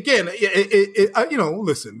mean, again,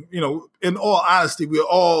 listen, in all honesty, we're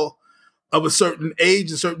all of a certain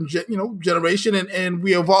age, a certain generation, and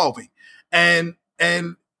we're evolving, and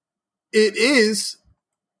it is,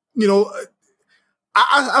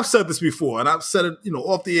 I've said this before, and I've said it,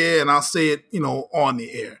 off the air, and I'll say it, on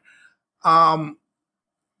the air.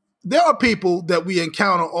 There are people that we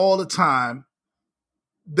encounter all the time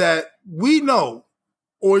that we know,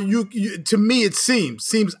 or to me, it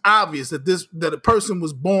seems obvious that a person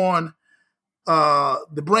was born.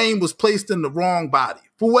 The brain was placed in the wrong body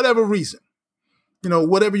for whatever reason,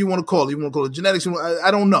 whatever you want to call it. You want to call it genetics.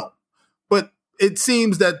 I don't know, but it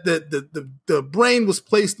seems that the brain was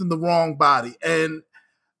placed in the wrong body. And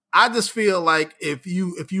I just feel like if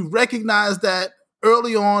you recognize that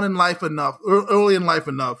early in life enough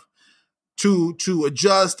to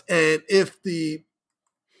adjust, and if the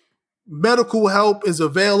medical help is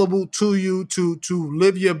available to you to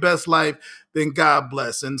live your best life, then God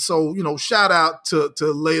bless. And so, shout out to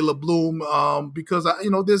Layla Bloom, because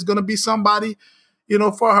there's going to be somebody,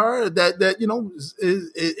 for her that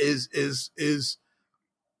is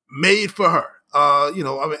made for her. I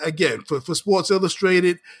mean, again, for Sports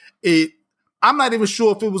Illustrated, I'm not even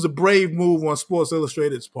sure if it was a brave move on Sports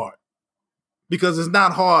Illustrated's part, because it's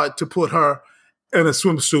not hard to put her in a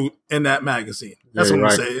swimsuit in that magazine. That's what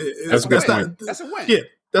I'm saying. That's a good point. That's a win. Yeah,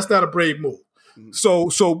 that's not a brave move. So,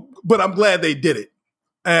 but I'm glad they did it,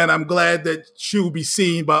 and I'm glad that she will be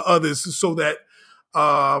seen by others, so that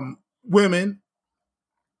women,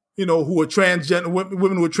 who are transgender,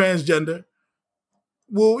 women who are transgender,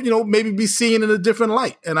 will maybe be seen in a different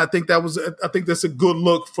light. And I think that's a good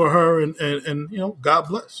look for her, and God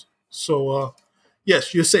bless. So,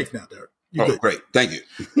 yes, you're safe now, Derek. You're good. Great. Thank you.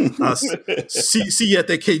 See you at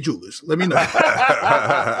that K Jewelers. Let me know.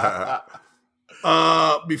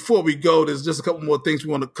 Before we go, there's just a couple more things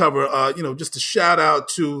we want to cover. Just a shout out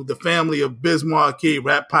to the family of Biz Markie,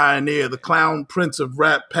 rap pioneer, the clown prince of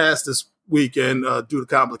rap, passed this weekend due to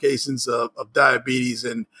complications of diabetes,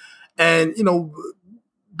 and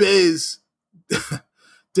Biz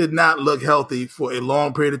did not look healthy for a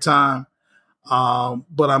long period of time.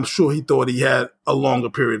 But I'm sure he thought he had a longer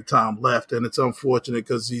period of time left, and it's unfortunate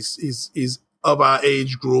because he's of our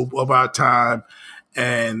age group, of our time,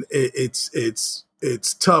 and it's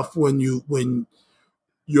tough when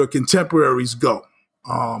your contemporaries go,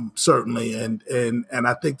 certainly, and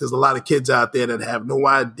I think there's a lot of kids out there that have no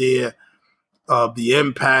idea of the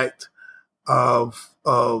impact of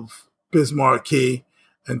Biz Markie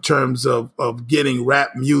in terms of getting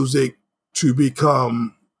rap music to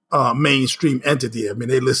become mainstream entity. I mean,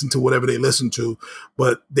 they listen to whatever they listen to,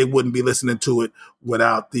 but they wouldn't be listening to it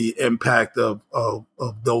without the impact of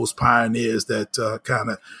those pioneers that kind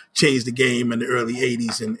of changed the game in the early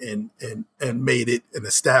 80s and made it and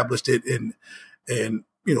established it and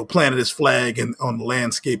planted his flag on the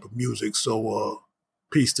landscape of music. So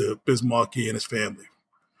peace to Biz Markie and his family.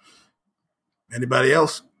 Anybody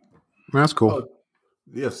else? That's cool.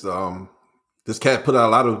 Yes. This cat put out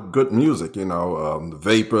a lot of good music, the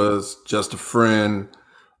Vapors, Just a Friend,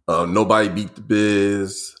 Nobody Beat the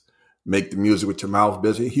Biz, Make the Music with Your Mouth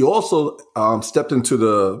Busy. He also stepped into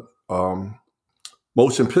the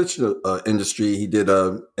motion picture industry. He did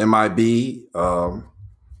MIB.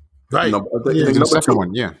 Right. The second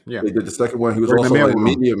one. Yeah. They did the second one. He was also a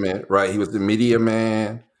Media Man. Right. He was the Media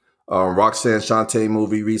Man. Roxanne Shante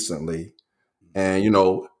movie recently, and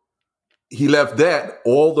he left that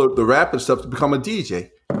all the rapping stuff to become a DJ.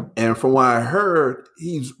 And from what I heard,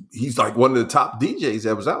 he's like one of the top DJs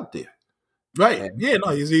that was out there. Right? And, yeah.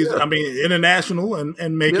 No, he's I mean, international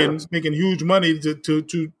and making huge money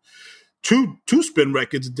to spin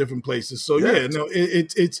records in different places. So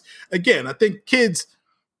it's again, I think kids,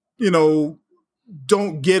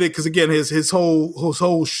 don't get it because again, his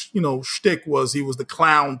whole shtick was he was the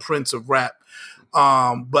clown prince of rap.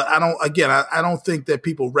 But I don't think that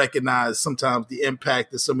people recognize sometimes the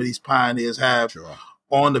impact that some of these pioneers have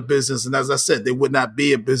on the business. And as I said, they would not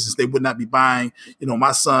be a business. They would not be buying,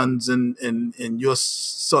 my sons and your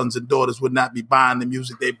sons and daughters would not be buying the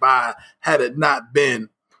music they buy had it not been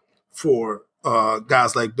for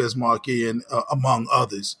guys like Biz Markie and among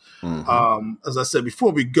others. Mm-hmm. As I said,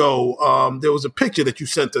 before we go, there was a picture that you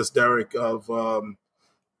sent us, Derek, of,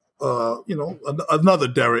 another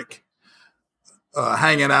Derek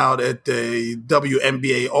hanging out at the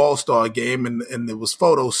WNBA All-Star game, and there was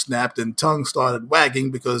photos snapped and tongue started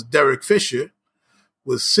wagging because Derek Fisher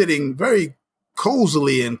was sitting very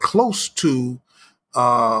cozily and close to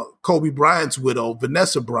Kobe Bryant's widow,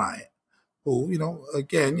 Vanessa Bryant, who,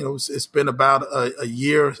 again, it's been about a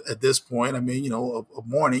year at this point. I mean, of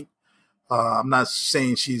mourning. I'm not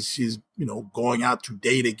saying she's going out to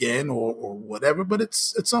date again or whatever, but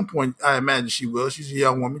it's at some point I imagine she will. She's a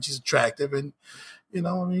young woman. She's attractive, and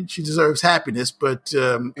she deserves happiness. But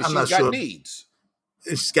I'm not sure.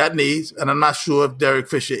 She's got needs, and I'm not sure if Derek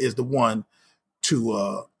Fisher is the one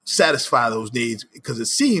to satisfy those needs because it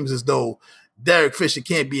seems as though Derek Fisher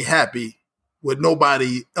can't be happy with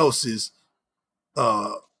nobody else's. He's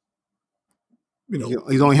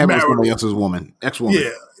only happy with somebody else's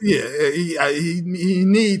ex-woman. Yeah. He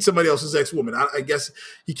needs somebody else's ex-woman. I guess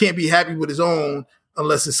he can't be happy with his own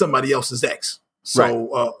unless it's somebody else's ex.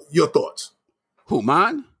 So, your thoughts? Who,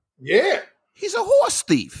 mine? Yeah, he's a horse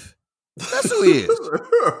thief. That's who he is.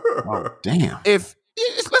 Oh, damn.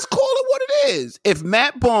 Let's call it what it is. If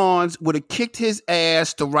Matt Barnes would have kicked his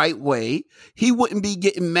ass the right way, he wouldn't be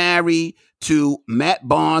getting married to Matt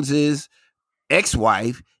Barnes's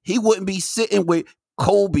ex-wife. He wouldn't be sitting with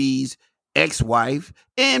Kobe's ex-wife,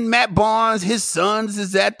 and Matt Barnes, his sons,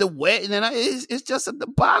 is at the wedding, and it's just a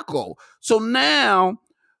debacle. So now,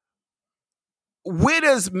 where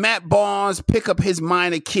does Matt Barnes pick up his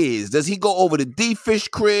minor kids? Does he go over to D-Fish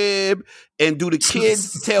crib and do the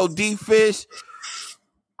kids tell D-Fish,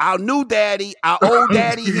 our new daddy, our old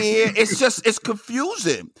daddy here? It's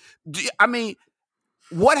confusing. I mean,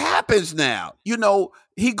 what happens now? He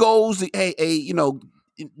goes, hey,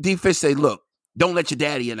 D-Fish say, look, don't let your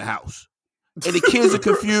daddy in the house. And the kids are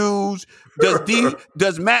confused.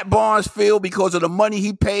 Does Matt Barnes feel because of the money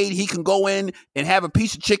he paid, he can go in and have a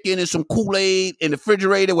piece of chicken and some Kool-Aid in the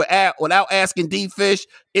refrigerator without asking D-Fish?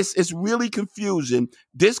 It's really confusing.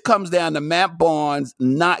 This comes down to Matt Barnes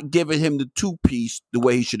not giving him the two-piece the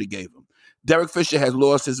way he should have gave him. Derek Fisher has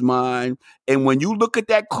lost his mind. And when you look at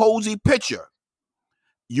that cozy picture,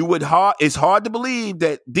 it's hard to believe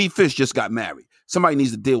that D-Fish just got married. Somebody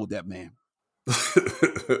needs to deal with that man.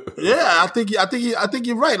 Yeah, I think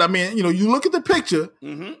you're right. I mean, you look at the picture.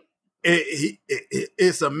 Mm-hmm.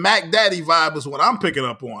 It's a Mac Daddy vibe, is what I'm picking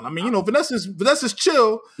up on. I mean, Vanessa's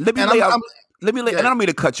chill. Let me lay out. And I don't mean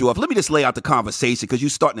to cut you off. Let me just lay out the conversation because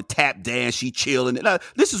you're starting to tap dance. She chilling.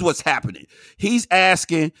 This is what's happening. He's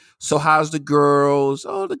asking, so how's the girls?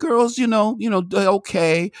 Oh, the girls, they're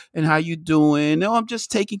okay. And how you doing? No, I'm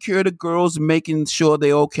just taking care of the girls, making sure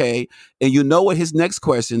they're okay. And you know what his next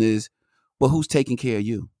question is? Well, who's taking care of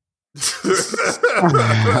you?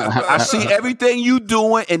 I see everything you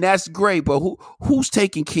doing, and that's great. But who's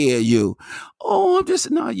taking care of you? Oh, I'm just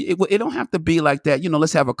it don't have to be like that.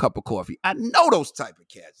 Let's have a cup of coffee. I know those type of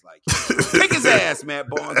cats. Like, kick his ass, Matt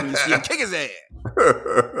Barnes. When you see him, kick his ass.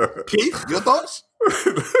 Keith, your thoughts?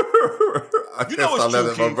 I can't stop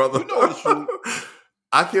laughing at my brother. You know it's true.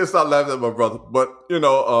 I can't stop laughing at my brother. But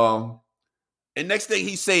and next thing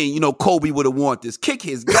he's saying, Kobe would have wanted this. Kick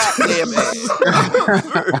his goddamn ass.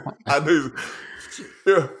 I do.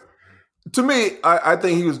 Yeah. To me, I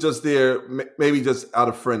think he was just there, maybe just out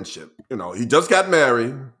of friendship. He just got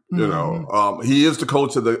married. Mm-hmm. He is the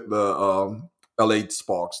coach of the LA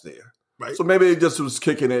Sparks there. Right. So maybe he just was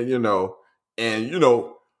kicking it, and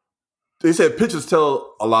they said pitchers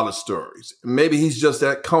tell a lot of stories. Maybe he's just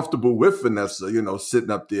that comfortable with Vanessa, sitting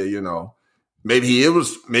up there, Maybe he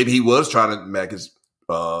was trying to make his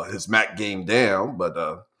Mac game down,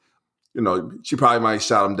 but she probably might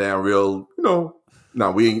shot him down real. No,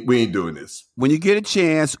 we ain't doing this. When you get a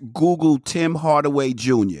chance, Google Tim Hardaway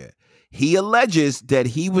Jr. He alleges that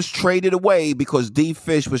he was traded away because D.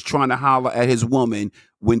 Fish was trying to holler at his woman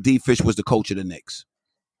when D. Fish was the coach of the Knicks.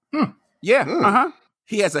 Yeah,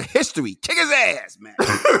 He has a history. Kick his ass, man.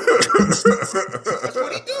 That's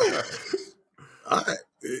what he do. All right.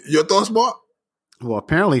 Your thoughts, Mark? Well,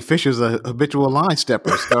 apparently Fish is a habitual line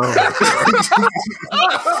stepper. So,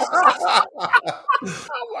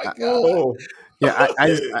 Oh my God. yeah,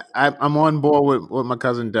 I'm on board with my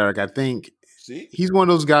cousin Derek. I think he's one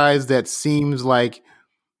of those guys that seems like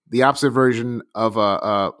the opposite version of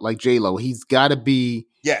like J-Lo. He's got to be.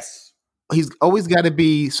 Yes. He's always got to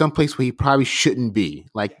be someplace where he probably shouldn't be.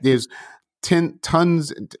 Like there's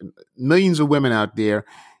millions of women out there.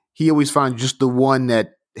 He always finds just the one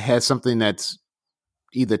that has something that's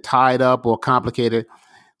either tied up or complicated.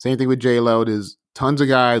 Same thing with J-Lo. There's tons of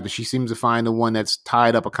guys, but she seems to find the one that's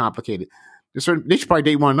tied up or complicated. They should probably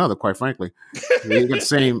date one another, quite frankly. They get the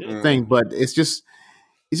same thing, but it just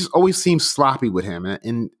always seems sloppy with him,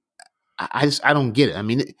 and I don't get it. I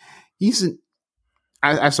mean,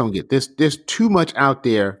 I just don't get it. There's too much out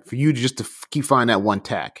there for you to keep finding that one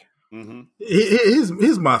tack. Mm-hmm.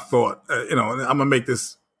 Here's my thought. I'm gonna make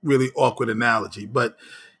this really awkward analogy, but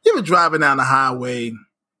you ever driving down the highway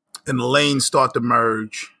and the lanes start to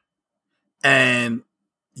merge, and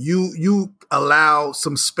you allow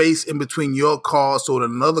some space in between your car so that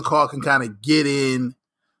another car can kind of get in,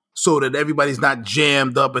 so that everybody's not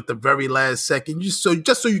jammed up at the very last second, just so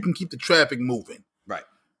you can keep the traffic moving. Right.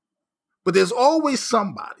 But there's always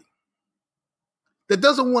somebody that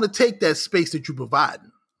doesn't want to take that space that you're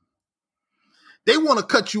providing. They want to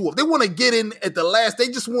cut you off. They want to get in at the last. They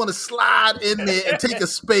just want to slide in there and take a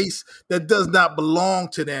space that does not belong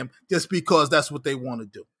to them just because that's what they want to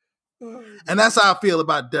do. And that's how I feel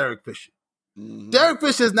about Derek Fisher. Mm-hmm. Derek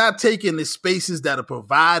Fisher is not taking the spaces that are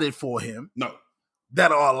provided for him,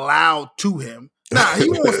 that are allowed to him. Nah, he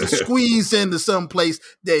wants to squeeze into some place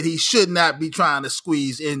that he should not be trying to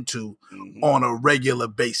squeeze into on a regular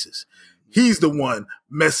basis. He's the one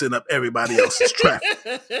messing up everybody else's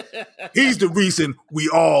traffic. He's the reason we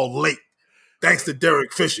all late. Thanks to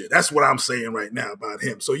Derek Fisher. That's what I'm saying right now about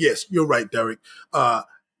him. So yes, you're right, Derek.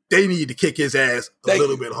 They need to kick his ass a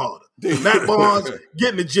little bit harder. Matt Barnes,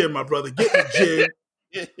 get in the gym, my brother. Get in the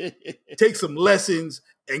gym. Take some lessons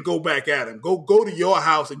and go back at him. Go to your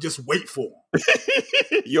house and just wait for him.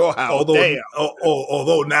 Your house.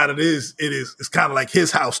 Although now it's kind of like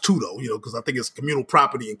his house too, though, because I think it's communal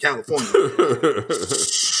property in California.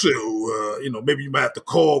 So, maybe you might have to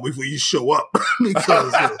call before you show up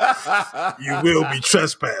because you will be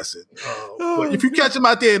trespassing. But if you catch him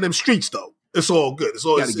out there in them streets, though, it's all good. It's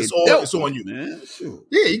on you, man. Sure.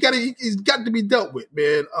 Yeah, he's got to be dealt with,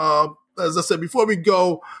 man. As I said before we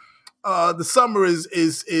go, the summer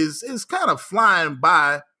is kind of flying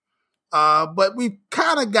by. But we've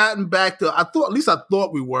kind of gotten back to, I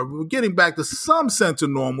thought we were getting back to some sense of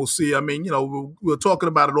normalcy. I mean, we were talking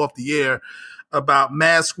about it off the air about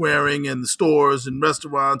mask wearing in the stores and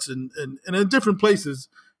restaurants and in different places.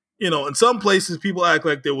 In some places people act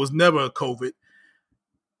like there was never a COVID.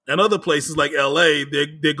 And other places like LA,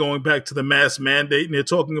 they're going back to the mask mandate, and they're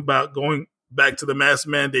talking about going back to the mask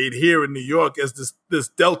mandate here in New York as this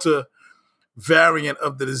Delta variant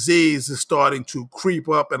of the disease is starting to creep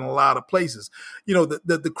up in a lot of places.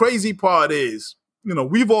 The crazy part is,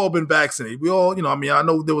 we've all been vaccinated. We all, I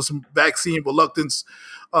know there was some vaccine reluctance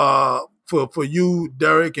for you,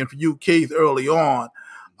 Derek, and for you, Keith, early on.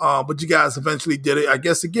 But you guys eventually did it, I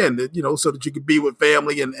guess, again, so that you could be with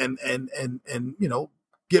family and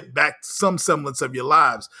get back to some semblance of your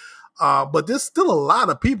lives. But there's still a lot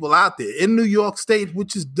of people out there in New York State,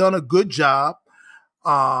 which has done a good job.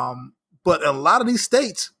 But in a lot of these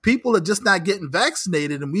states, people are just not getting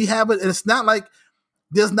vaccinated, and we have it. And it's not like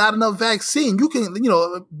there's not enough vaccine. You can,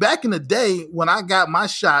 back in the day when I got my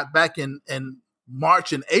shot back in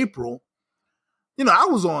March and April, I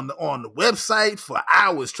was on the website for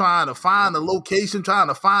hours trying to find a location, trying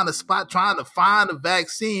to find a spot, trying to find a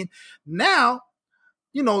vaccine. Now,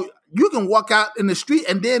 you can walk out in the street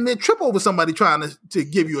and then they trip over somebody trying to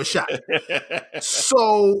give you a shot.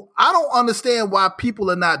 So I don't understand why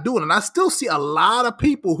people are not doing it. And I still see a lot of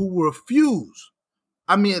people who refuse.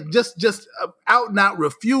 I mean, just out and out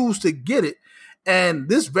refuse to get it. And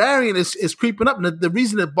this variant is creeping up. And the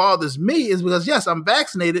reason it bothers me is because, yes, I'm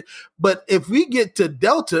vaccinated. But if we get to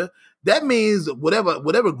Delta, that means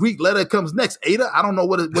whatever Greek letter comes next, Eta, I don't know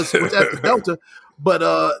what's after Delta. But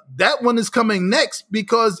that one is coming next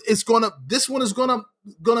because this one is gonna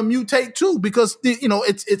mutate too because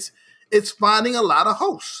it's finding a lot of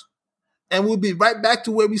hosts, and we'll be right back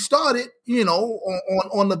to where we started,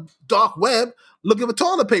 on the dark web, looking for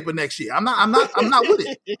toilet paper next year. I'm not with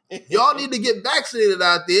it. Y'all need to get vaccinated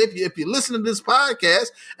out there if you're listening to this podcast.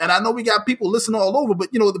 And I know we got people listening all over,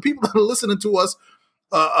 but the people that are listening to us,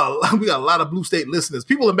 we got a lot of blue state listeners.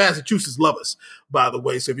 People in Massachusetts love us, by the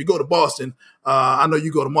way. So if you go to Boston, I know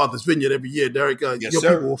you go to Martha's Vineyard every year, Derek. Yes, your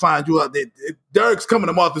sir. people will find you out there. Derek's coming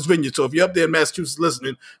to Martha's Vineyard. So if you're up there in Massachusetts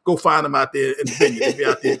listening, go find him out there in the vineyard. If you're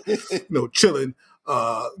out there, chilling,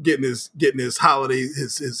 getting his holiday,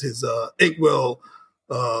 his Inkwell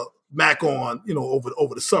Mac on,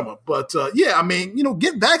 over the summer. But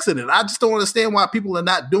get vaccinated. I just don't understand why people are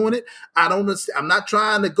not doing it. I'm not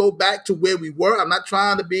trying to go back to where we were. I'm not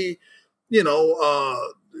trying to be,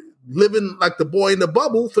 living like the boy in the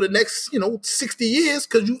bubble for the next, 60 years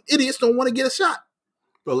because you idiots don't want to get a shot.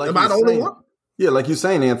 But like Am I the only one? Yeah, like you're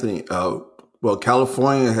saying, Anthony.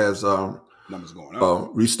 California has Numbers going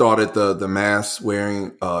up. restarted the mask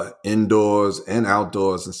wearing indoors and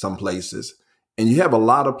outdoors in some places. And you have a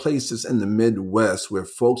lot of places in the Midwest where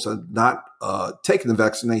folks are not taking the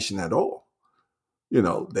vaccination at all.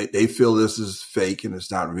 They feel this is fake and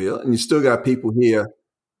it's not real. And you still got people here,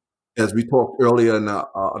 as we talked earlier in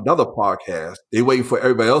another podcast, they waiting for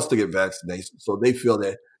everybody else to get vaccinated. So they feel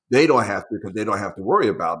that they don't have to because they don't have to worry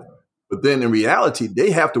about it. But then in reality,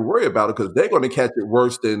 they have to worry about it because they're going to catch it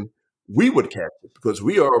worse than we would catch it because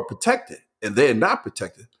we are protected and they're not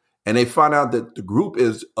protected. And they find out that the group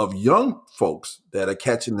is of young folks that are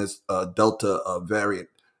catching this Delta variant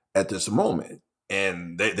at this moment.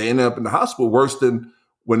 And they end up in the hospital worse than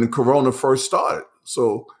when the corona first started.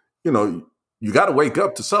 So, you got to wake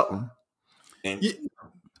up to something. And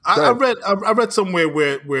I read somewhere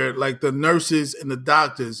where like the nurses and the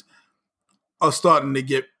doctors are starting to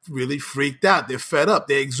get really freaked out. They're fed up.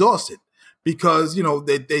 They're exhausted because,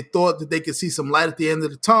 they thought that they could see some light at the end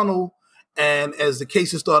of the tunnel. And as the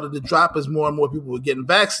cases started to drop, as more and more people were getting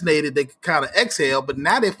vaccinated, they could kind of exhale. But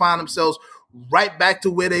now they find themselves right back to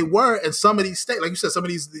where they were. And some of these states, like you said, some of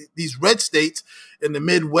these red states in the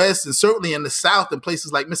Midwest and certainly in the South and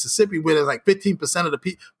places like Mississippi, where there's like 15% of the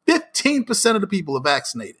people are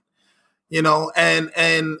vaccinated.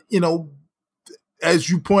 As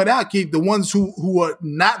you point out, Keith, the ones who are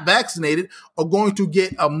not vaccinated are going to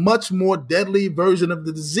get a much more deadly version of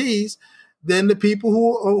the disease than the people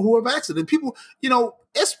who are vaccinated. People,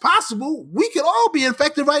 it's possible we could all be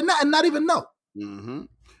infected right now and not even know. Mm-hmm.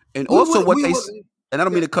 And also and I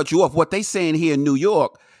don't mean to cut you off, what they saying here in New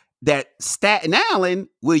York, that Staten Island,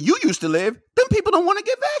 where you used to live, them people don't want to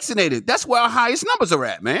get vaccinated. That's where our highest numbers are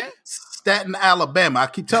at, man. Staten, Alabama. I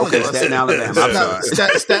keep telling you. Staten, Alabama.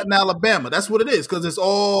 Staten, Alabama. That's what it is because it's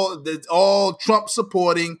all Trump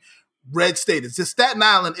supporting red state. It's just Staten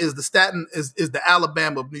Island is the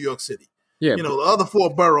Alabama of New York City. Yeah, the other four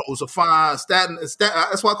boroughs are fine. Staten,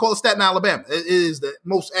 that's why I call it Staten, Alabama. It is the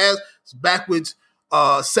most backwards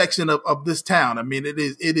section of this town. I mean, it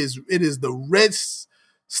is the red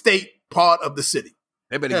state part of the city.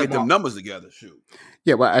 They better get them numbers together. Shoot.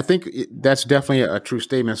 Yeah, well, I think that's definitely a true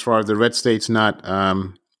statement as far as the red states not,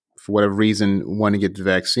 for whatever reason, want to get the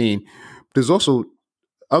vaccine. There's also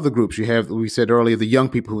other groups. You have, we said earlier, the young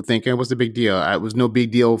people who think, hey, what's the big deal? It was no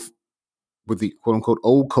big deal with the quote-unquote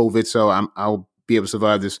old COVID, so I'll be able to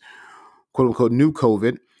survive this quote-unquote new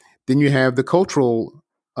COVID. Then you have the cultural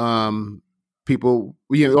people.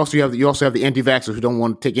 You also have the anti-vaxxers who don't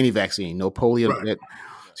want to take any vaccine, no polio. Right.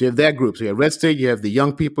 So you have that group. So you have red state, you have the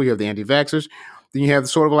young people, you have the anti-vaxxers. Then you have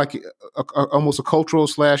sort of like almost a cultural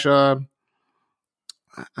 / I'm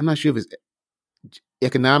not sure if it's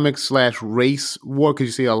economic / race war, because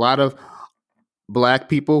you see a lot of Black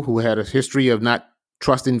people who had a history of not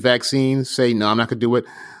trusting vaccines say, no, I'm not going to do it.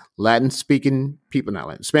 Spanish-speaking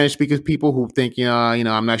people who think,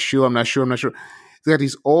 I'm not sure. There's got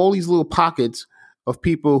all these little pockets of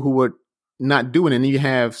people who are not doing it. And then you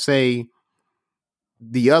have, say,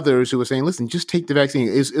 the others who are saying, listen, just take the vaccine.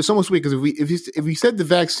 It's almost weird because if we said the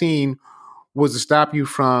vaccine was to stop you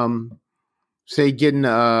from, say, getting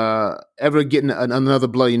another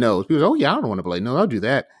bloody nose, people say, oh yeah, I don't want a bloody nose, I'll do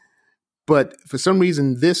that. But for some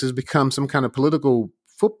reason, this has become some kind of political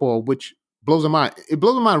football, which blows my mind. It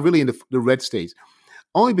blows my mind really in the red states,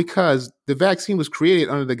 only because the vaccine was created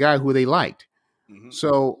under the guy who they liked. Mm-hmm.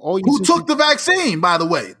 So who took the vaccine, by the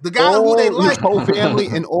way, the guy who they liked, his whole family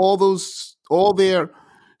and all their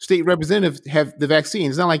state representatives have the vaccine.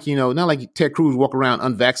 It's not like, not like Ted Cruz walk around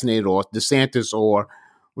unvaccinated or DeSantis or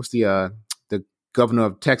what's the governor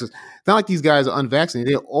of Texas. It's not like these guys are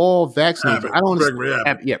unvaccinated. They're all vaccinated. I don't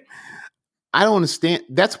understand. I don't understand.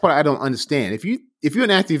 That's what I don't understand. If you're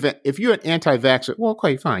an anti-vaxxer, well,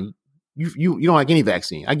 okay, fine. You don't like any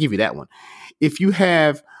vaccine. I give you that one. If you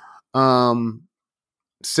have,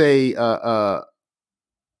 say,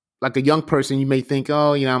 like a young person, you may think,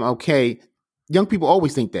 oh, I'm okay. Young people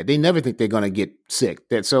always think that. They never think they're going to get sick.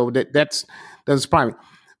 That's doesn't surprise me.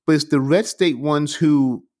 But it's the red state ones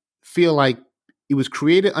who feel like it was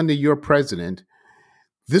created under your president.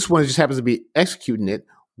 This one just happens to be executing it.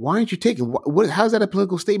 Why aren't you taking? How's that a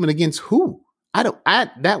political statement against who?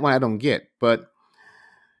 That one I don't get. But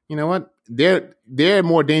you know what? They're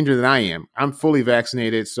more dangerous than I am. I'm fully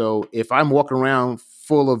vaccinated, so if I'm walking around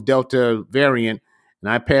full of Delta variant and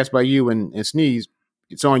I pass by you and sneeze,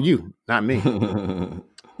 it's on you, not me.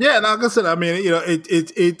 Yeah, like I said, I mean,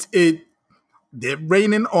 they're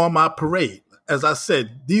raining on my parade. As I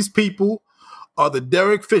said, these people are the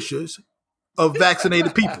Derek Fishers of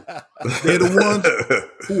vaccinated people. They're the ones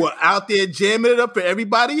who are out there jamming it up for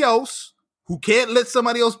everybody else, who can't let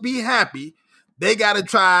somebody else be happy. They got to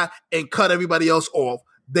try and cut everybody else off.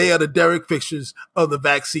 They are the Derek Fishers of the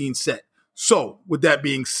vaccine set. So, with that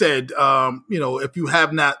being said, if you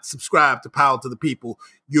have not subscribed to Power to the People,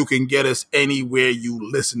 you can get us anywhere you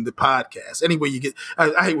listen to podcasts. Anywhere you get, I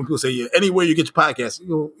hate when people say, anywhere you get your podcasts.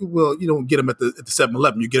 You don't get them at the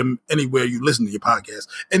 7-Eleven. You get them anywhere you listen to your podcast.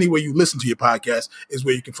 Anywhere you listen to your podcast is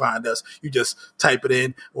where you can find us. You just type it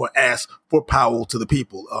in or ask for Power to the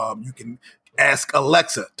People. You can ask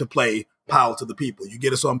Alexa to play Power to the People. You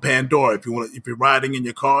get us on Pandora if you're riding in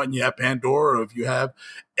your car and you have Pandora, or if you have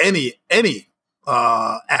any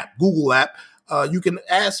app, Google app, you can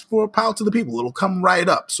ask for Power to the People. It'll come right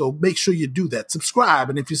up. So make sure you do that. Subscribe,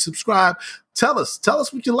 and if you subscribe, tell us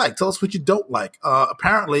what you like. Tell us what you don't like.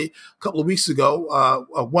 Apparently, a couple of weeks ago,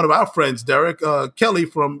 one of our friends, Derek Kelly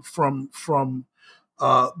from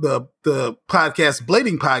the podcast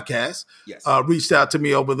Blading Podcast, yes, reached out to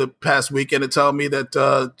me over the past weekend to tell me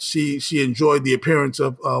that she enjoyed the appearance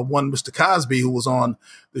of one Mr. Cosby, who was on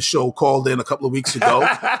the show, called in a couple of weeks ago,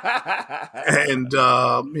 and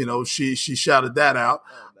she shouted that out.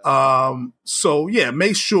 So yeah,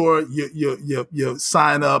 make sure you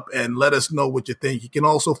sign up and let us know what you think. You can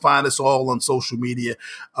also find us all on social media.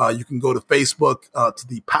 You can go to Facebook, to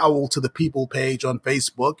the Powell to the People page on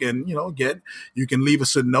Facebook. And, again, you can leave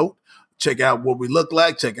us a note. Check out what we look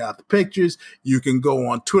like. Check out the pictures. You can go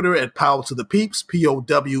on Twitter at Powell to the Peeps, POWELL,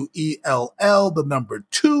 the number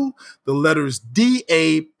 2, the letters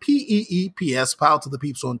DAPEEPS, Powell to the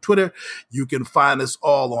Peeps on Twitter. You can find us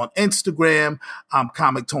all on Instagram. I'm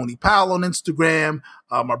Comic Tony Powell on Instagram.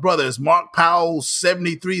 My brother is Mark Powell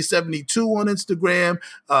 7372 on Instagram.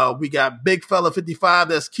 We got Big Fella 55,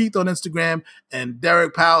 that's Keith on Instagram, and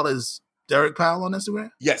Derek Powell is Derek Powell on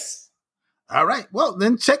Instagram. Yes. All right. Well,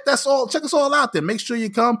 then check us all out there. Make sure you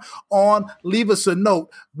come on, leave us a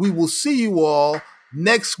note. We will see you all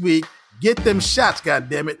next week. Get them shots,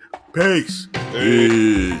 goddammit. Peace.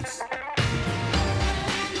 Peace.